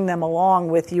can bring them along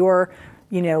with your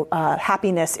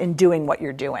happiness in doing what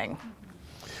you're doing.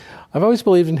 I've always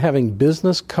believed in having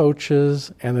business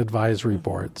coaches and advisory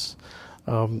boards.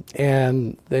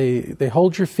 And they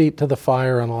hold your feet to the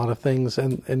fire on a lot of things,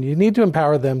 and you need to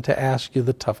empower them to ask you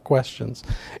the tough questions.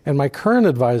 And my current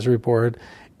advisory board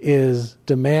is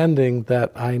demanding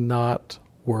that I not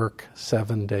work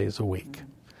 7 days a week,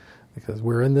 because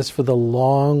we're in this for the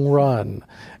long run.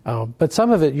 But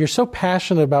some of it, you're so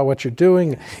passionate about what you're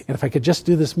doing, and if I could just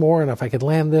do this more, and if I could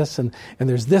land this, and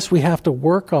there's this we have to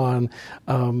work on,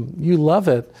 you love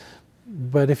it.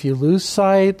 But if you lose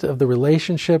sight of the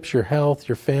relationships, your health,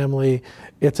 your family,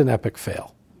 it's an epic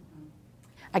fail.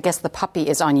 I guess the puppy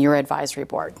is on your advisory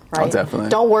board, right? Oh, definitely.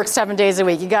 Don't work 7 days a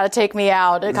week. You got to take me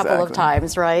out a couple of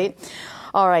times, right?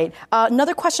 All right.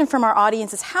 Another question from our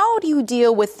audience is, how do you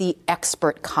deal with the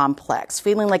expert complex,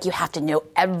 feeling like you have to know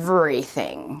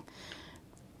everything?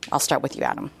 I'll start with you,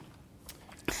 Adam.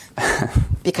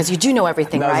 Because you do know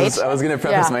everything, right? I was going to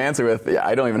preface my answer with,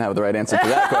 I don't even have the right answer to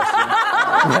that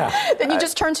question. Then you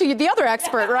just turn to the other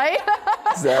expert, right?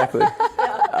 Exactly.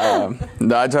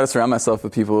 No, I try to surround myself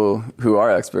with people who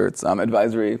are experts.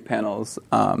 Advisory panels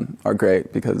are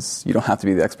great because you don't have to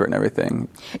be the expert in everything.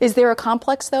 Is there a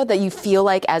complex, though, that you feel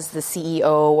like as the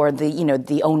CEO or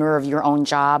the owner of your own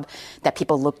job that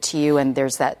people look to you and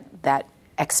there's that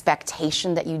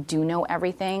expectation that you do know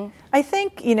everything? I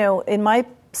think, in my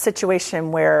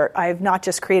situation where I've not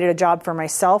just created a job for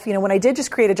myself, when I did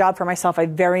just create a job for myself, I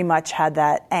very much had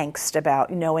that angst about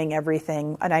knowing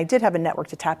everything, and I did have a network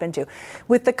to tap into.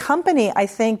 With the company, I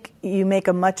think you make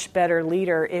a much better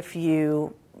leader if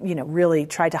you really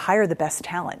try to hire the best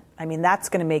talent. I mean, that's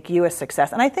going to make you a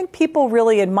success. And I think people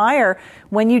really admire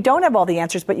when you don't have all the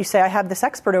answers, but you say, I have this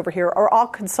expert over here, or I'll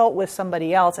consult with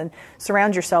somebody else, and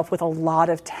surround yourself with a lot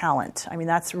of talent. I mean,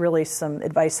 that's really some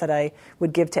advice that I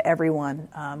would give to everyone,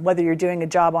 whether you're doing a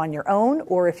job on your own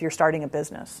or if you're starting a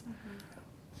business.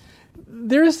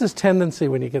 There is this tendency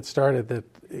when you get started that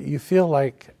you feel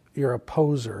like you're a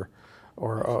poser.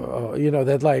 Or,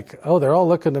 that they're all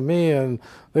looking to me and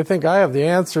they think I have the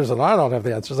answers and I don't have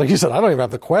the answers. Like you said, I don't even have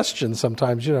the questions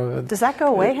sometimes, Does that go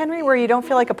away, Henry, where you don't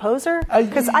feel like a poser?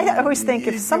 Because I always think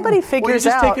if somebody figures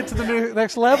out... out... you just take it to the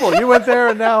next level. You went there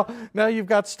and now you've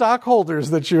got stockholders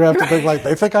that you have to think like,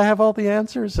 they think I have all the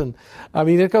answers. And I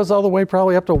mean, it goes all the way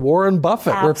probably up to Warren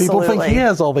Buffett, where people think he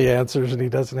has all the answers and he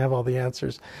doesn't have all the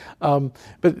answers.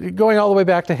 But going all the way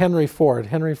back to Henry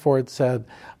Ford said,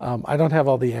 I don't have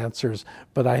all the answers,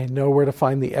 but I know where to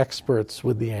find the experts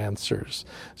with the answers.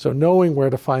 So knowing where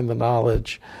to find the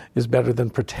knowledge is better than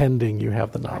pretending you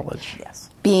have the knowledge. Yes.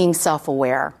 Being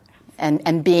self-aware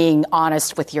and being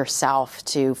honest with yourself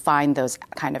to find those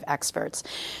kind of experts.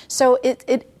 So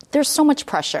there's so much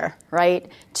pressure,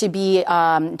 right,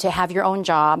 to have your own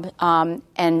job,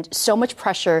 and so much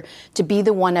pressure to be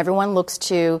the one everyone looks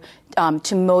to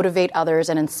motivate others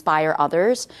and inspire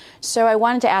others. So I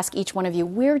wanted to ask each one of you,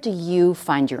 where do you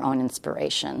find your own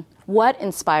inspiration? What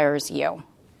inspires you?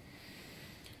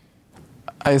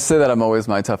 I say that I'm always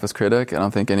my toughest critic. I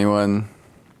don't think anyone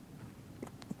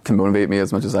can motivate me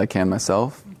as much as I can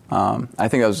myself. I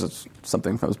think that was just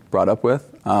something I was brought up with.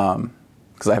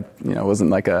 Because it wasn't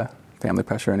like a family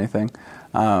pressure or anything.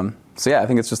 So I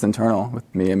think it's just internal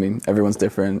with me. I mean, everyone's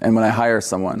different. And when I hire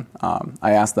someone,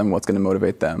 I ask them what's going to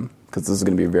motivate them, because this is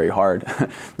going to be very hard.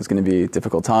 There's going to be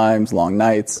difficult times, long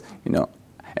nights,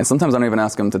 And sometimes I don't even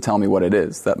ask them to tell me what it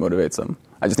is that motivates them.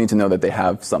 I just need to know that they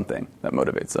have something that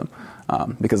motivates them,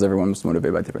 because everyone's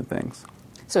motivated by different things.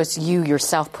 So it's you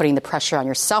yourself putting the pressure on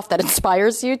yourself that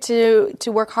inspires you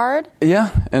to work hard? Yeah,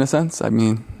 in a sense. I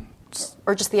mean...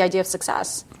 Or just the idea of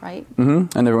success, right?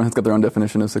 Mm-hmm. And everyone has got their own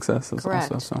definition of success.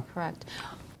 Correct. Also, so. Correct.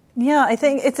 Yeah, I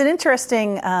think it's an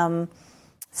interesting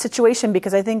situation,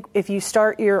 because I think if you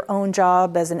start your own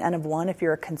job as an N of one, if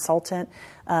you're a consultant,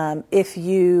 if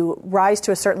you rise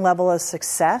to a certain level of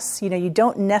success, you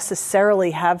don't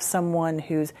necessarily have someone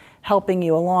who's helping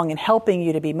you along and helping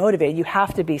you to be motivated. You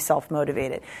have to be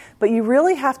self-motivated. But you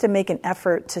really have to make an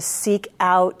effort to seek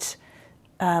out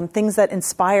things that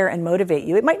inspire and motivate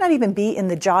you. It might not even be in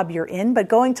the job you're in, but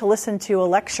going to listen to a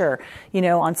lecture,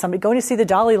 on somebody, going to see the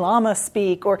Dalai Lama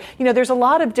speak, or, there's a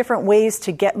lot of different ways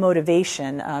to get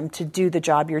motivation to do the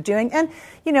job you're doing. And,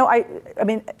 I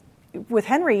mean, with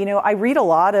Henry, I read a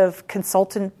lot of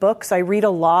consultant books. I read a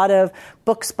lot of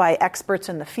books by experts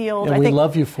in the field. And we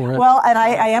love you for it. Well, and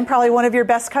I am probably one of your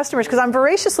best customers, because I'm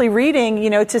voraciously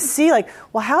reading, to see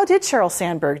how did Sheryl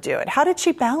Sandberg do it? How did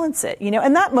she balance it?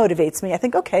 And that motivates me. I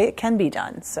think, okay, it can be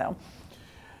done. So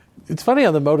it's funny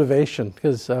on the motivation,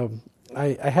 because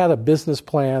I had a business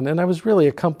plan, and I was really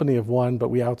a company of one, but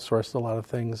we outsourced a lot of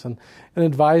things. And an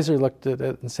advisor looked at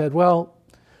it and said, well,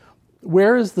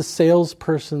 where is the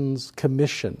salesperson's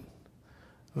commission?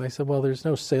 And I said, well, there's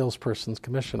no salesperson's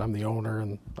commission. I'm the owner,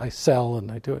 and I sell,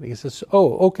 and I do it. And he says,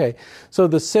 oh, okay. So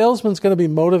the salesman's going to be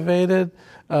motivated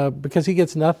because he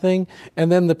gets nothing,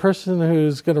 and then the person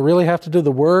who's going to really have to do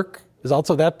the work is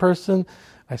also that person?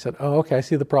 I said, oh, okay, I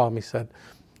see the problem. He said,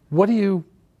 what do you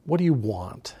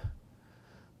want?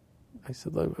 I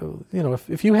said,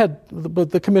 if you had,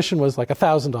 the commission was like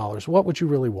 $1,000, what would you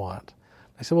really want?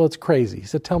 I said, well, it's crazy. He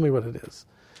said, tell me what it is.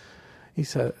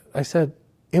 I said,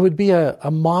 it would be a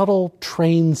model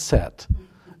train set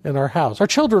in our house. Our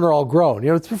children are all grown.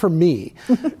 It's for me.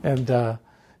 And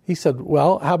he said,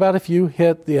 well, how about if you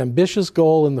hit the ambitious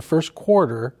goal in the first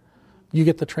quarter, you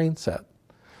get the train set.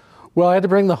 Well, I had to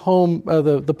bring the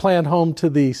plan home to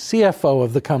the CFO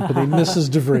of the company, Mrs.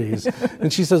 DeVries.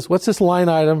 And she says, what's this line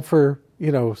item for,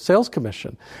 sales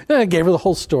commission? And I gave her the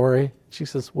whole story. She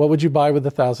says, what would you buy with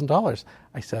 $1,000?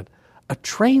 I said, a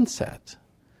train set.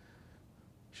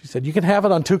 She said, you can have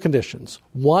it on 2 conditions.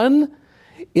 1,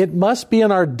 it must be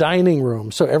in our dining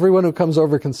room so everyone who comes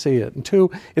over can see it. And 2,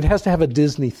 it has to have a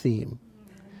Disney theme.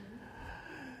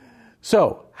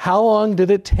 So how long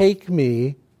did it take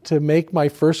me to make my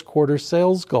first quarter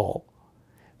sales goal?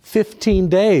 15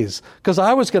 days, because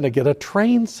I was going to get a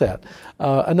train set.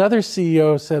 Another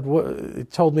CEO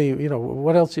told me,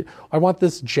 what else? I want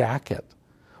this jacket.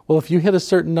 Well, if you hit a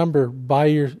certain number, buy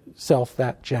yourself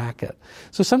that jacket.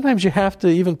 So sometimes you have to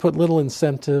even put little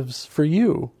incentives for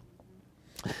you.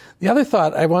 The other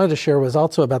thought I wanted to share was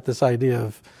also about this idea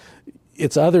of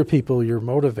it's other people you're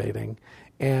motivating.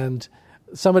 And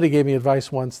somebody gave me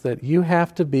advice once that you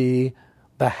have to be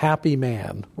the happy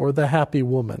man or the happy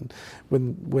woman.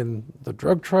 When the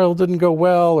drug trial didn't go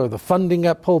well or the funding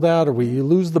got pulled out or you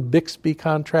lose the Bixby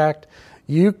contract,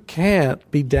 you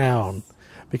can't be down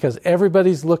because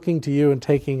everybody's looking to you and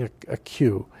taking a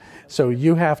cue. So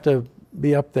you have to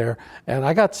be up there. And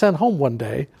I got sent home one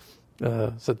day,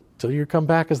 said, till you come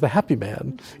back as the happy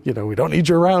man, we don't need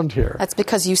you around here. That's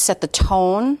because you set the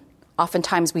tone.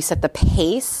 Oftentimes we set the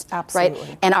pace, Absolutely.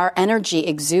 Right? And our energy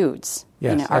exudes.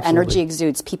 Yes, our absolutely. energy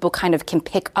exudes. People kind of can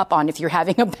pick up on if you're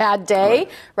having a bad day,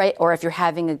 right? Or if you're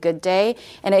having a good day,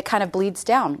 and it kind of bleeds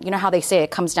down. You know how they say it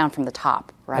comes down from the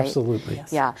top, right? Absolutely.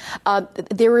 Yes. Yeah.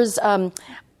 There was,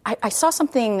 I saw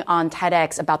something on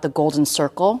TEDx about the golden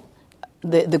circle,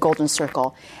 the golden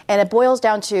circle. And it boils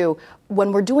down to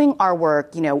when we're doing our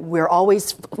work, we're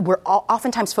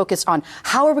oftentimes focused on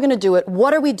how are we going to do it?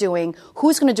 What are we doing?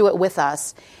 Who's going to do it with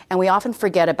us? And we often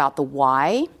forget about the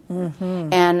why.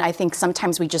 Mm-hmm. And I think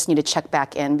sometimes we just need to check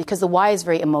back in because the why is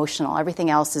very emotional. Everything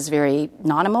else is very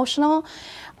non-emotional.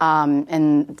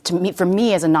 And for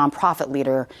me as a nonprofit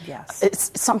leader, yes.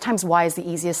 Sometimes why is the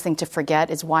easiest thing to forget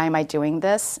is why am I doing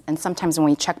this? And sometimes when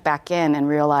we check back in and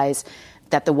realize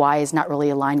that the why is not really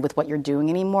aligned with what you're doing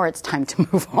anymore, it's time to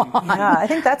move on. Yeah, I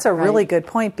think that's a really good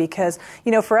point because,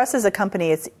 for us as a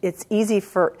company, it's easy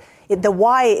the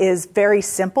why is very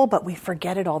simple, but we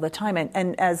forget it all the time.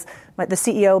 And as the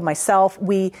CEO, myself,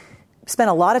 we spend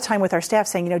a lot of time with our staff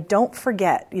saying, don't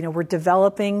forget, we're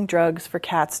developing drugs for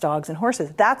cats, dogs, and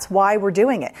horses. That's why we're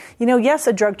doing it. Yes,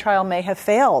 a drug trial may have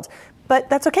failed, but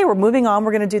that's okay. We're moving on.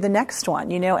 We're going to do the next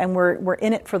one, and we're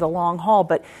in it for the long haul.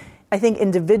 But I think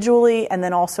individually and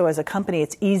then also as a company,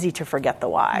 it's easy to forget the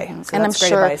why. Mm-hmm. So and that's I'm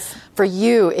great sure advice. For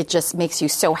you, it just makes you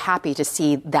so happy to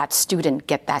see that student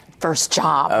get that first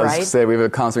job, I was right? going to say, we have a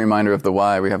constant reminder of the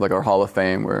why. We have our Hall of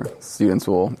Fame where students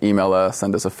will email us,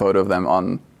 send us a photo of them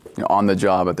on the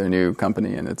job at their new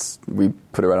company, and we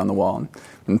put it right on the wall. And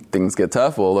when things get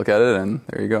tough, we'll look at it, and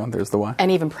there you go. There's the why. And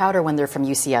even prouder when they're from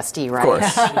UCSD, right?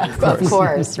 Of course. Of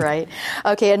course, right?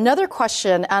 Okay, another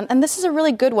question, and this is a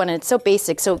really good one, and it's so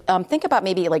basic. So think about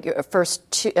maybe your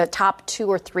first top 2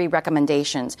 or 3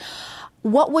 recommendations.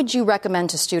 What would you recommend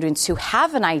to students who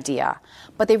have an idea,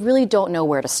 but they really don't know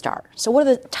where to start? So what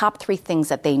are the top 3 things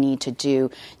that they need to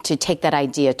do to take that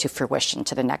idea to fruition,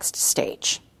 to the next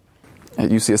stage? At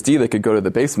UCSD, they could go to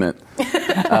the basement,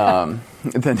 the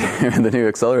new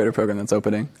accelerator program that's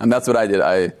opening. And that's what I did.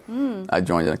 I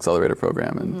joined an accelerator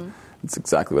program, and it's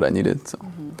exactly what I needed. So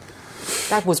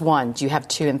That was 1. Do you have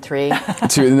 2 and 3?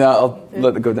 2. No, I'll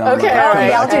let it go down. Okay, all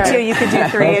right. I'll do 2. You could do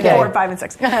 3 Okay. and 4, 5, and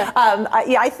 6.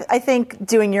 I think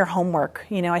doing your homework.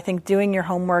 I think doing your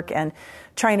homework and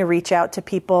trying to reach out to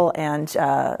people and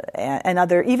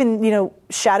other, even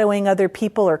shadowing other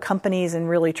people or companies and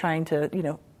really trying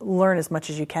to learn as much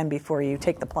as you can before you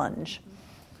take the plunge.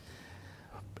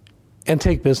 And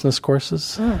take business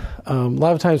courses. A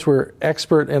lot of times we're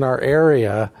expert in our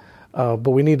area, but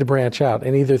we need to branch out.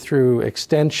 And either through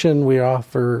extension, we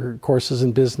offer courses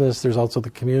in business. There's also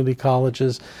the community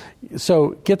colleges. So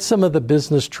get some of the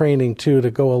business training, too,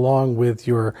 to go along with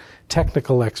your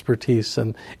technical expertise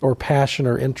or passion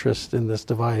or interest in this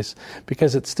device.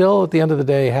 Because it still, at the end of the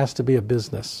day, has to be a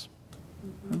business.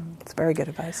 It's very good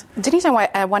advice. Denise,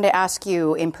 I wanted to ask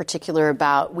you in particular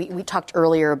about, we talked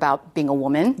earlier about being a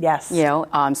woman. Yes.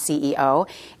 CEO,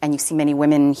 and you see many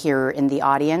women here in the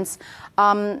audience.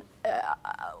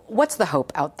 What's the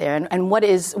hope out there, and what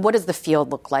does the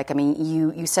field look like? I mean,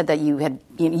 you said that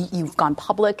you've gone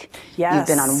public. Yes. You've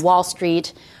been on Wall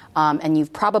Street, and you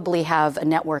probably have a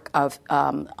network of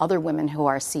other women who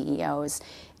are CEOs.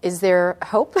 Is there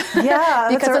hope? Yeah.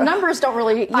 Because the numbers don't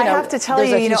really, I have to tell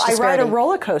you, I ride a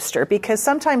roller coaster because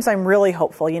sometimes I'm really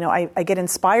hopeful. I get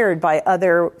inspired by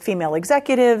other female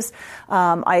executives.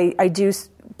 I do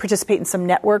participate in some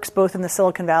networks, both in the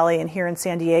Silicon Valley and here in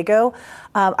San Diego.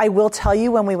 I will tell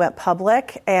you when we went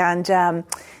public, and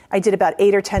I did about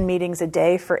 8 or 10 meetings a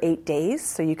day for 8 days,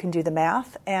 so you can do the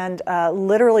math. And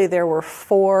literally there were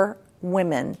 4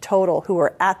 women total who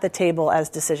were at the table as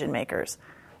decision makers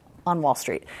on Wall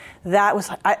Street. That was,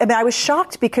 I was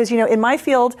shocked because, in my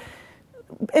field,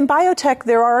 in biotech,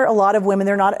 there are a lot of women.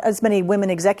 There are not as many women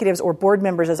executives or board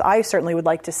members as I certainly would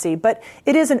like to see, but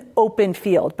it is an open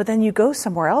field. But then you go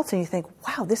somewhere else and you think,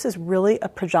 wow, this is really a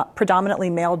predominantly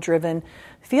male-driven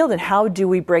field, and how do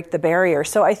we break the barrier?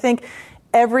 So I think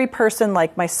every person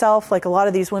like myself, like a lot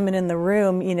of these women in the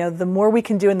room, the more we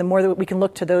can do and the more that we can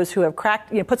look to those who have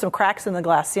put some cracks in the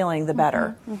glass ceiling, the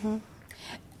better. Mm-hmm.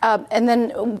 And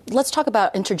then let's talk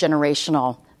about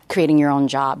intergenerational creating your own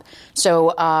job.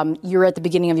 So you're at the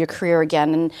beginning of your career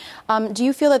again. And do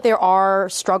you feel that there are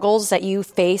struggles that you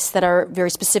face that are very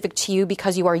specific to you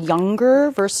because you are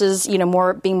younger versus,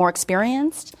 being more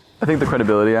experienced? I think the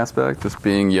credibility aspect, just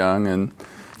being young and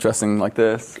dressing like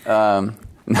this.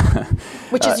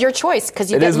 Which is your choice because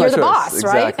you're the choice. boss,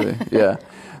 right? Exactly, yeah.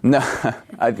 No,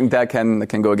 I think that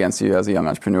can go against you as a young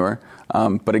entrepreneur.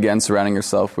 But again, surrounding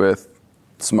yourself with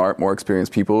smart, more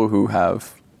experienced people who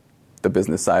have the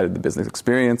business side of the business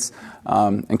experience,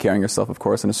 and carrying yourself, of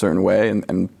course, in a certain way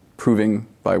and proving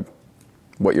by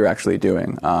what you're actually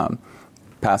doing.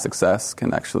 Past success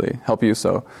can actually help you.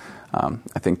 So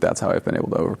I think that's how I've been able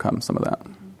to overcome some of that.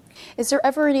 Is there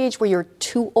ever an age where you're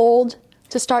too old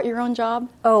to start your own job?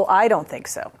 Oh, I don't think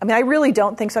so. I really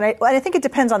don't think so. And I think it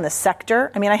depends on the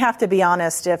sector. I have to be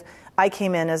honest, if I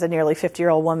came in as a nearly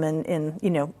 50-year-old woman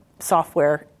in,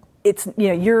 software, it's,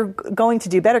 you're going to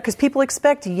do better because people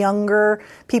expect younger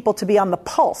people to be on the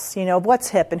pulse, of what's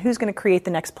hip and who's going to create the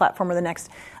next platform or the next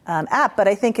app. But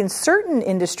I think in certain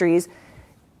industries,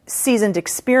 seasoned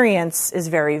experience is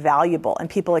very valuable and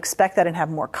people expect that and have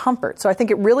more comfort. So I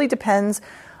think it really depends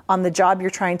on the job you're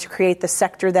trying to create, the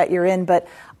sector that you're in. But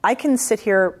I can sit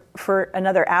here for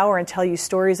another hour and tell you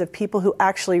stories of people who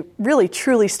actually really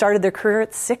truly started their career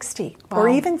at 60 or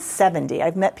even 70.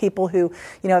 I've met people who,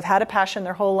 have had a passion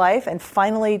their whole life and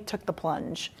finally took the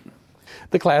plunge.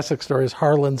 The classic story is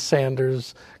Harlan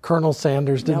Sanders. Colonel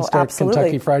Sanders didn't start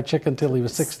Kentucky Fried Chicken until he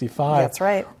was 65. That's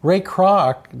right. Ray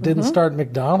Kroc didn't start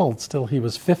McDonald's till he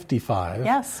was 55.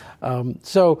 Yes.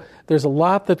 So there's a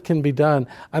lot that can be done.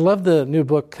 I love the new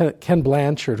book Ken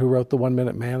Blanchard, who wrote The 1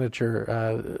 Minute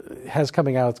Manager, has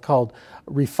coming out. It's called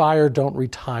Refire, Don't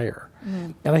Retire.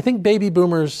 And I think baby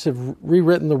boomers have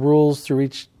rewritten the rules through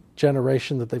each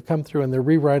generation that they've come through, and they're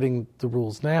rewriting the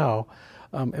rules now.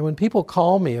 And when people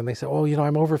call me and they say,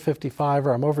 I'm over 55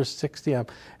 or I'm over 60, I'm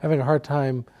having a hard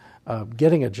time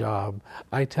getting a job,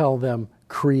 I tell them,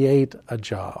 create a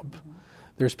job.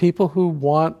 There's people who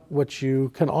want what you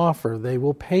can offer. They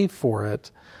will pay for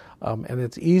it. And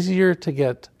it's easier to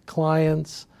get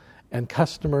clients and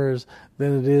customers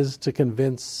than it is to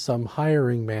convince some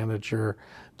hiring manager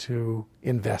to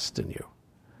invest in you.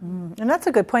 And that's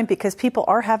a good point because people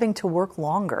are having to work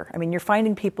longer. You're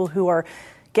finding people who are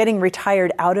getting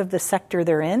retired out of the sector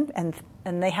they're in,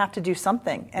 and they have to do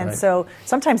something. And so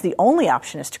sometimes the only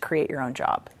option is to create your own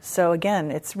job. So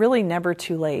again, it's really never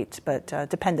too late, but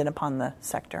dependent upon the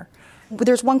sector.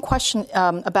 There's one question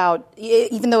about,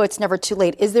 even though it's never too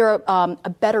late, is there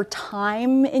a better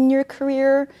time in your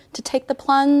career to take the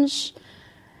plunge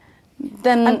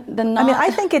than not? I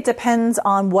think it depends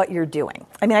on what you're doing.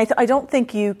 I don't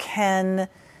think you can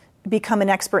become an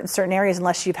expert in certain areas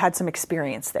unless you've had some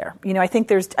experience there. I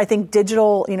think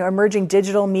digital, emerging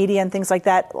digital media and things like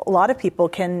that, a lot of people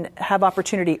can have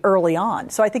opportunity early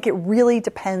on. So I think it really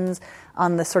depends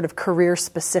on the sort of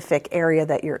career-specific area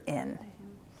that you're in.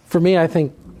 For me, I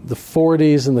think the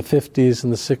 40s and the 50s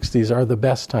and the 60s are the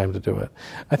best time to do it.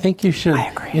 I think you should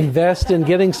invest in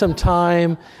getting some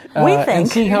time and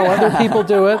seeing how other people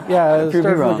do it. Yeah, start from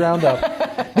the ground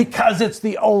up. Because it's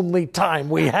the only time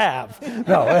we have.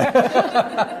 No.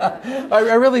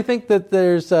 I really think that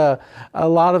there's a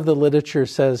lot of the literature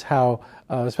says how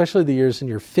especially the years in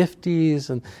your 50s,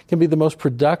 and can be the most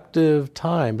productive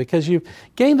time because you've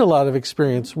gained a lot of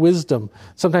experience, wisdom.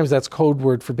 Sometimes that's code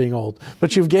word for being old,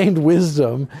 but you've gained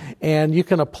wisdom and you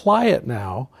can apply it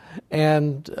now.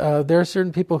 And there are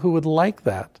certain people who would like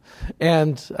that.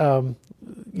 And,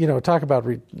 talk about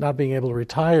not being able to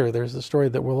retire. There's the story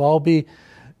that we'll all be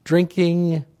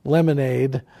drinking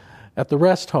lemonade at the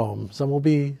rest home. Some will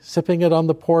be sipping it on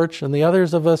the porch, and the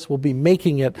others of us will be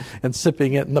making it and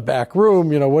sipping it in the back room.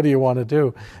 What do you want to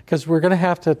do? Because we're going to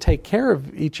have to take care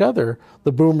of each other.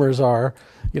 The boomers are,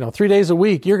 3 days a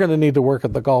week, you're going to need to work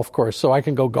at the golf course so I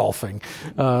can go golfing.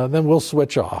 Then we'll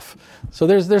switch off. So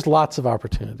there's lots of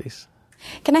opportunities.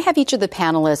 Can I have each of the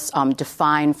panelists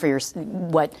define for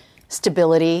what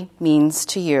stability means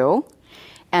to you?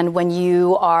 And when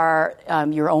you are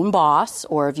your own boss,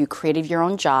 or if you created your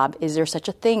own job, is there such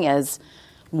a thing as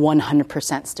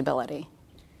 100% stability?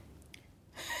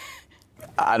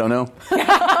 I don't know.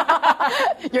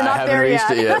 You're not there yet. I haven't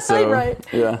reached it yet, so right.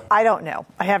 Yeah. I don't know.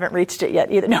 I haven't reached it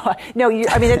yet either. No. I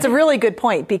mean, it's a really good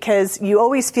point, because you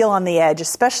always feel on the edge,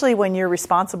 especially when you're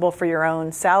responsible for your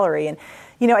own salary. And,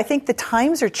 I think the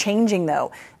times are changing,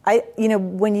 though.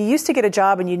 When you used to get a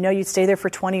job and you'd stay there for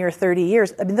 20 or 30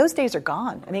 years, I mean, those days are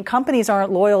gone. I mean, companies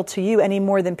aren't loyal to you any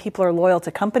more than people are loyal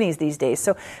to companies these days.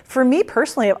 So for me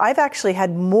personally, I've actually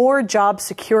had more job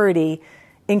security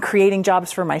in creating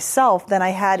jobs for myself than I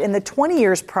had in the 20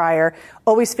 years prior,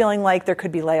 always feeling like there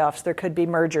could be layoffs, there could be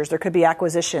mergers, there could be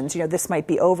acquisitions, this might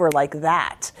be over like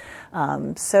that.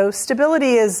 So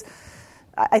stability is,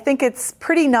 I think it's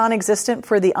pretty non-existent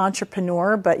for the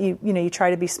entrepreneur, but you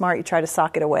try to be smart, you try to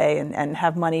sock it away and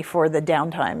have money for the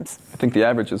downtimes. I think the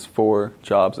average is 4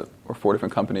 jobs or 4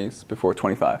 different companies before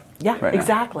 25. Yeah, right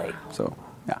exactly. Now. So,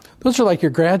 yeah. Those are like your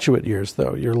graduate years,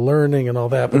 though. You're learning and all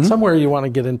that, but somewhere you want to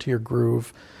get into your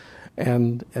groove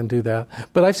and do that.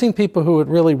 But I've seen people who had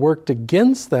really worked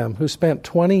against them, who spent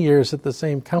 20 years at the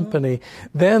same company.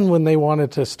 Then when they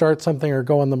wanted to start something or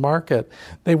go on the market,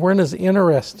 they weren't as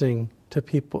interesting to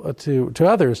people, to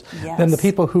others, than the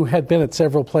people who had been at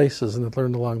several places and had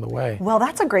learned along the way. Well,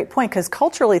 that's a great point, because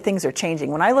culturally things are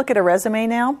changing. When I look at a resume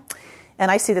now, and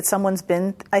I see that someone's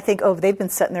been, I think, they've been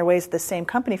set in their ways at the same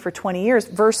company for 20 years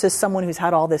versus someone who's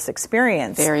had all this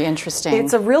experience. Very interesting.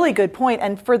 It's a really good point.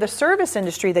 And for the service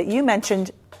industry that you mentioned,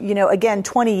 again,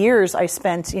 20 years I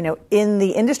spent, in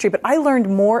the industry, but I learned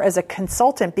more as a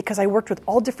consultant because I worked with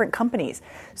all different companies.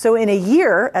 So in a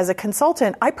year as a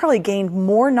consultant, I probably gained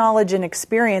more knowledge and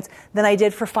experience than I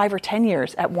did for 5 or 10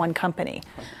 years at one company.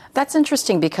 That's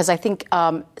interesting, because I think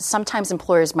sometimes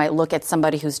employers might look at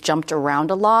somebody who's jumped around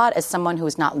a lot as someone who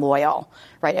is not loyal,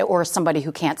 right? Or somebody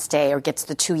who can't stay or gets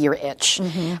the 2-year itch.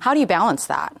 How do you balance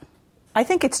that? I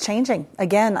think it's changing.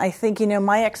 Again, I think,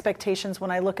 my expectations when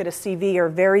I look at a CV are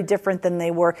very different than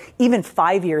they were even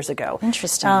 5 years ago.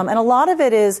 Interesting. And a lot of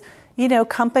it is,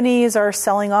 companies are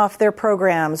selling off their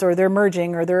programs, or they're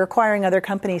merging, or they're acquiring other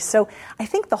companies. So I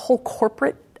think the whole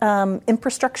corporate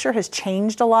infrastructure has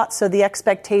changed a lot. So the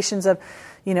expectations of,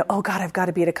 oh God, I've got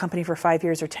to be at a company for 5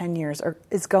 years or 10 years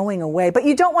is going away. But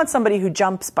you don't want somebody who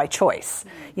jumps by choice.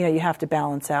 You have to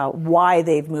balance out why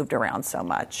they've moved around so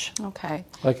much. Okay.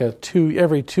 Like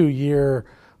every 2-year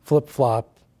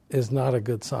flip-flop is not a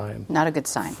good sign. Not a good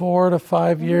sign. 4 to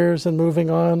 5 years and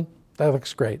moving on, that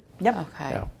looks great. Yep. Okay.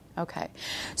 Yeah. Okay.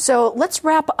 So let's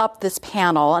wrap up this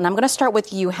panel, and I'm going to start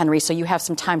with you, Henry, so you have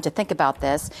some time to think about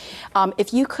this.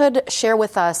 If you could share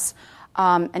with us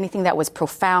anything that was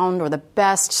profound or the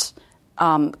best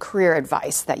career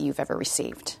advice that you've ever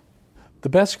received. The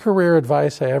best career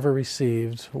advice I ever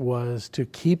received was to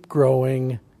keep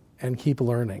growing and keep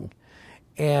learning.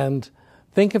 And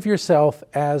think of yourself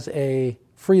as a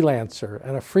freelancer.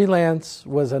 And a freelance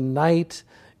was a knight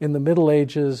in the Middle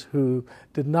Ages who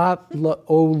did not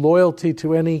owe loyalty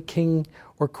to any king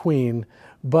or queen,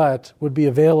 but would be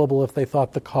available if they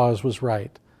thought the cause was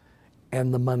right.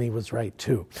 And the money was right,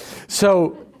 too.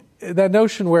 So that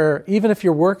notion where even if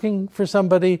you're working for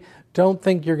somebody, don't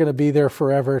think you're going to be there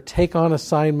forever. Take on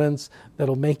assignments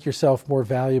that'll make yourself more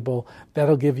valuable.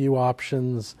 That'll give you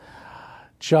options.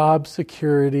 Job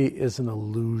security is an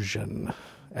illusion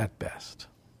at best.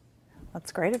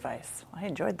 That's great advice. I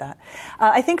enjoyed that.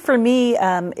 I think for me,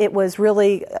 it was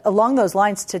really along those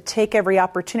lines to take every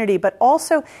opportunity, but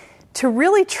also to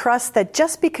really trust that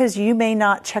just because you may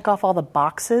not check off all the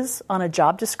boxes on a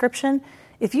job description,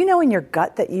 if you know in your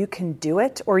gut that you can do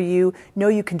it, or you know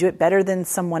you can do it better than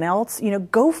someone else,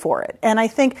 go for it. And I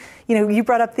think, you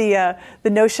brought up the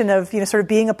notion of, sort of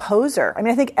being a poser. I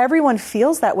mean, I think everyone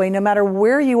feels that way no matter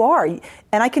where you are.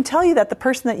 And I can tell you that the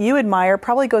person that you admire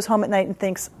probably goes home at night and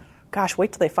thinks, gosh,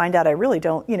 wait till they find out I really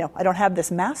don't, I don't have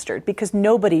this mastered, because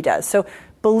nobody does. So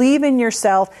believe in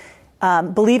yourself,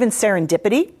 believe in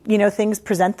serendipity, things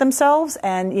present themselves,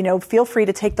 and, feel free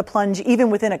to take the plunge even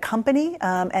within a company,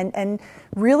 and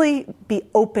really be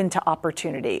open to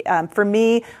opportunity. For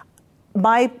me,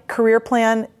 my career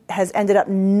plan has ended up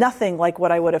nothing like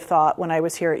what I would have thought when I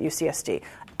was here at UCSD.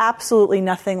 Absolutely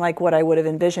nothing like what I would have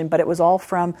envisioned, but it was all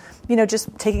from, just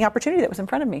taking opportunity that was in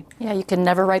front of me. Yeah, you can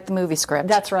never write the movie script.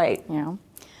 That's right. And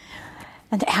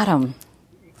Adam.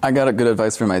 I got a good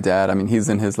advice from my dad. I mean, he's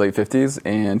in his late 50s,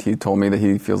 and he told me that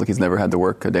he feels like he's never had to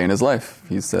work a day in his life.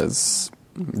 He says,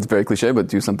 it's very cliche, but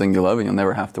do something you love and you'll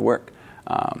never have to work.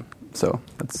 So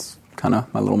that's kind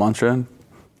of my little mantra.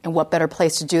 And what better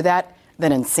place to do that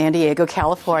than in San Diego,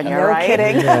 California, no right?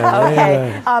 Kidding.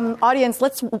 Okay. Audience,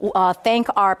 let's thank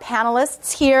our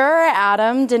panelists here,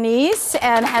 Adam, Denise,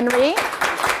 and Henry.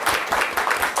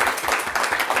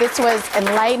 This was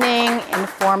enlightening,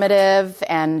 informative,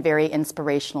 and very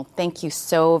inspirational. Thank you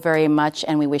so very much,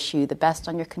 and we wish you the best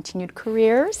on your continued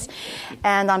careers.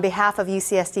 And on behalf of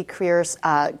UCSD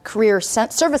Career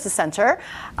Services Center,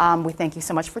 we thank you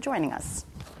so much for joining us.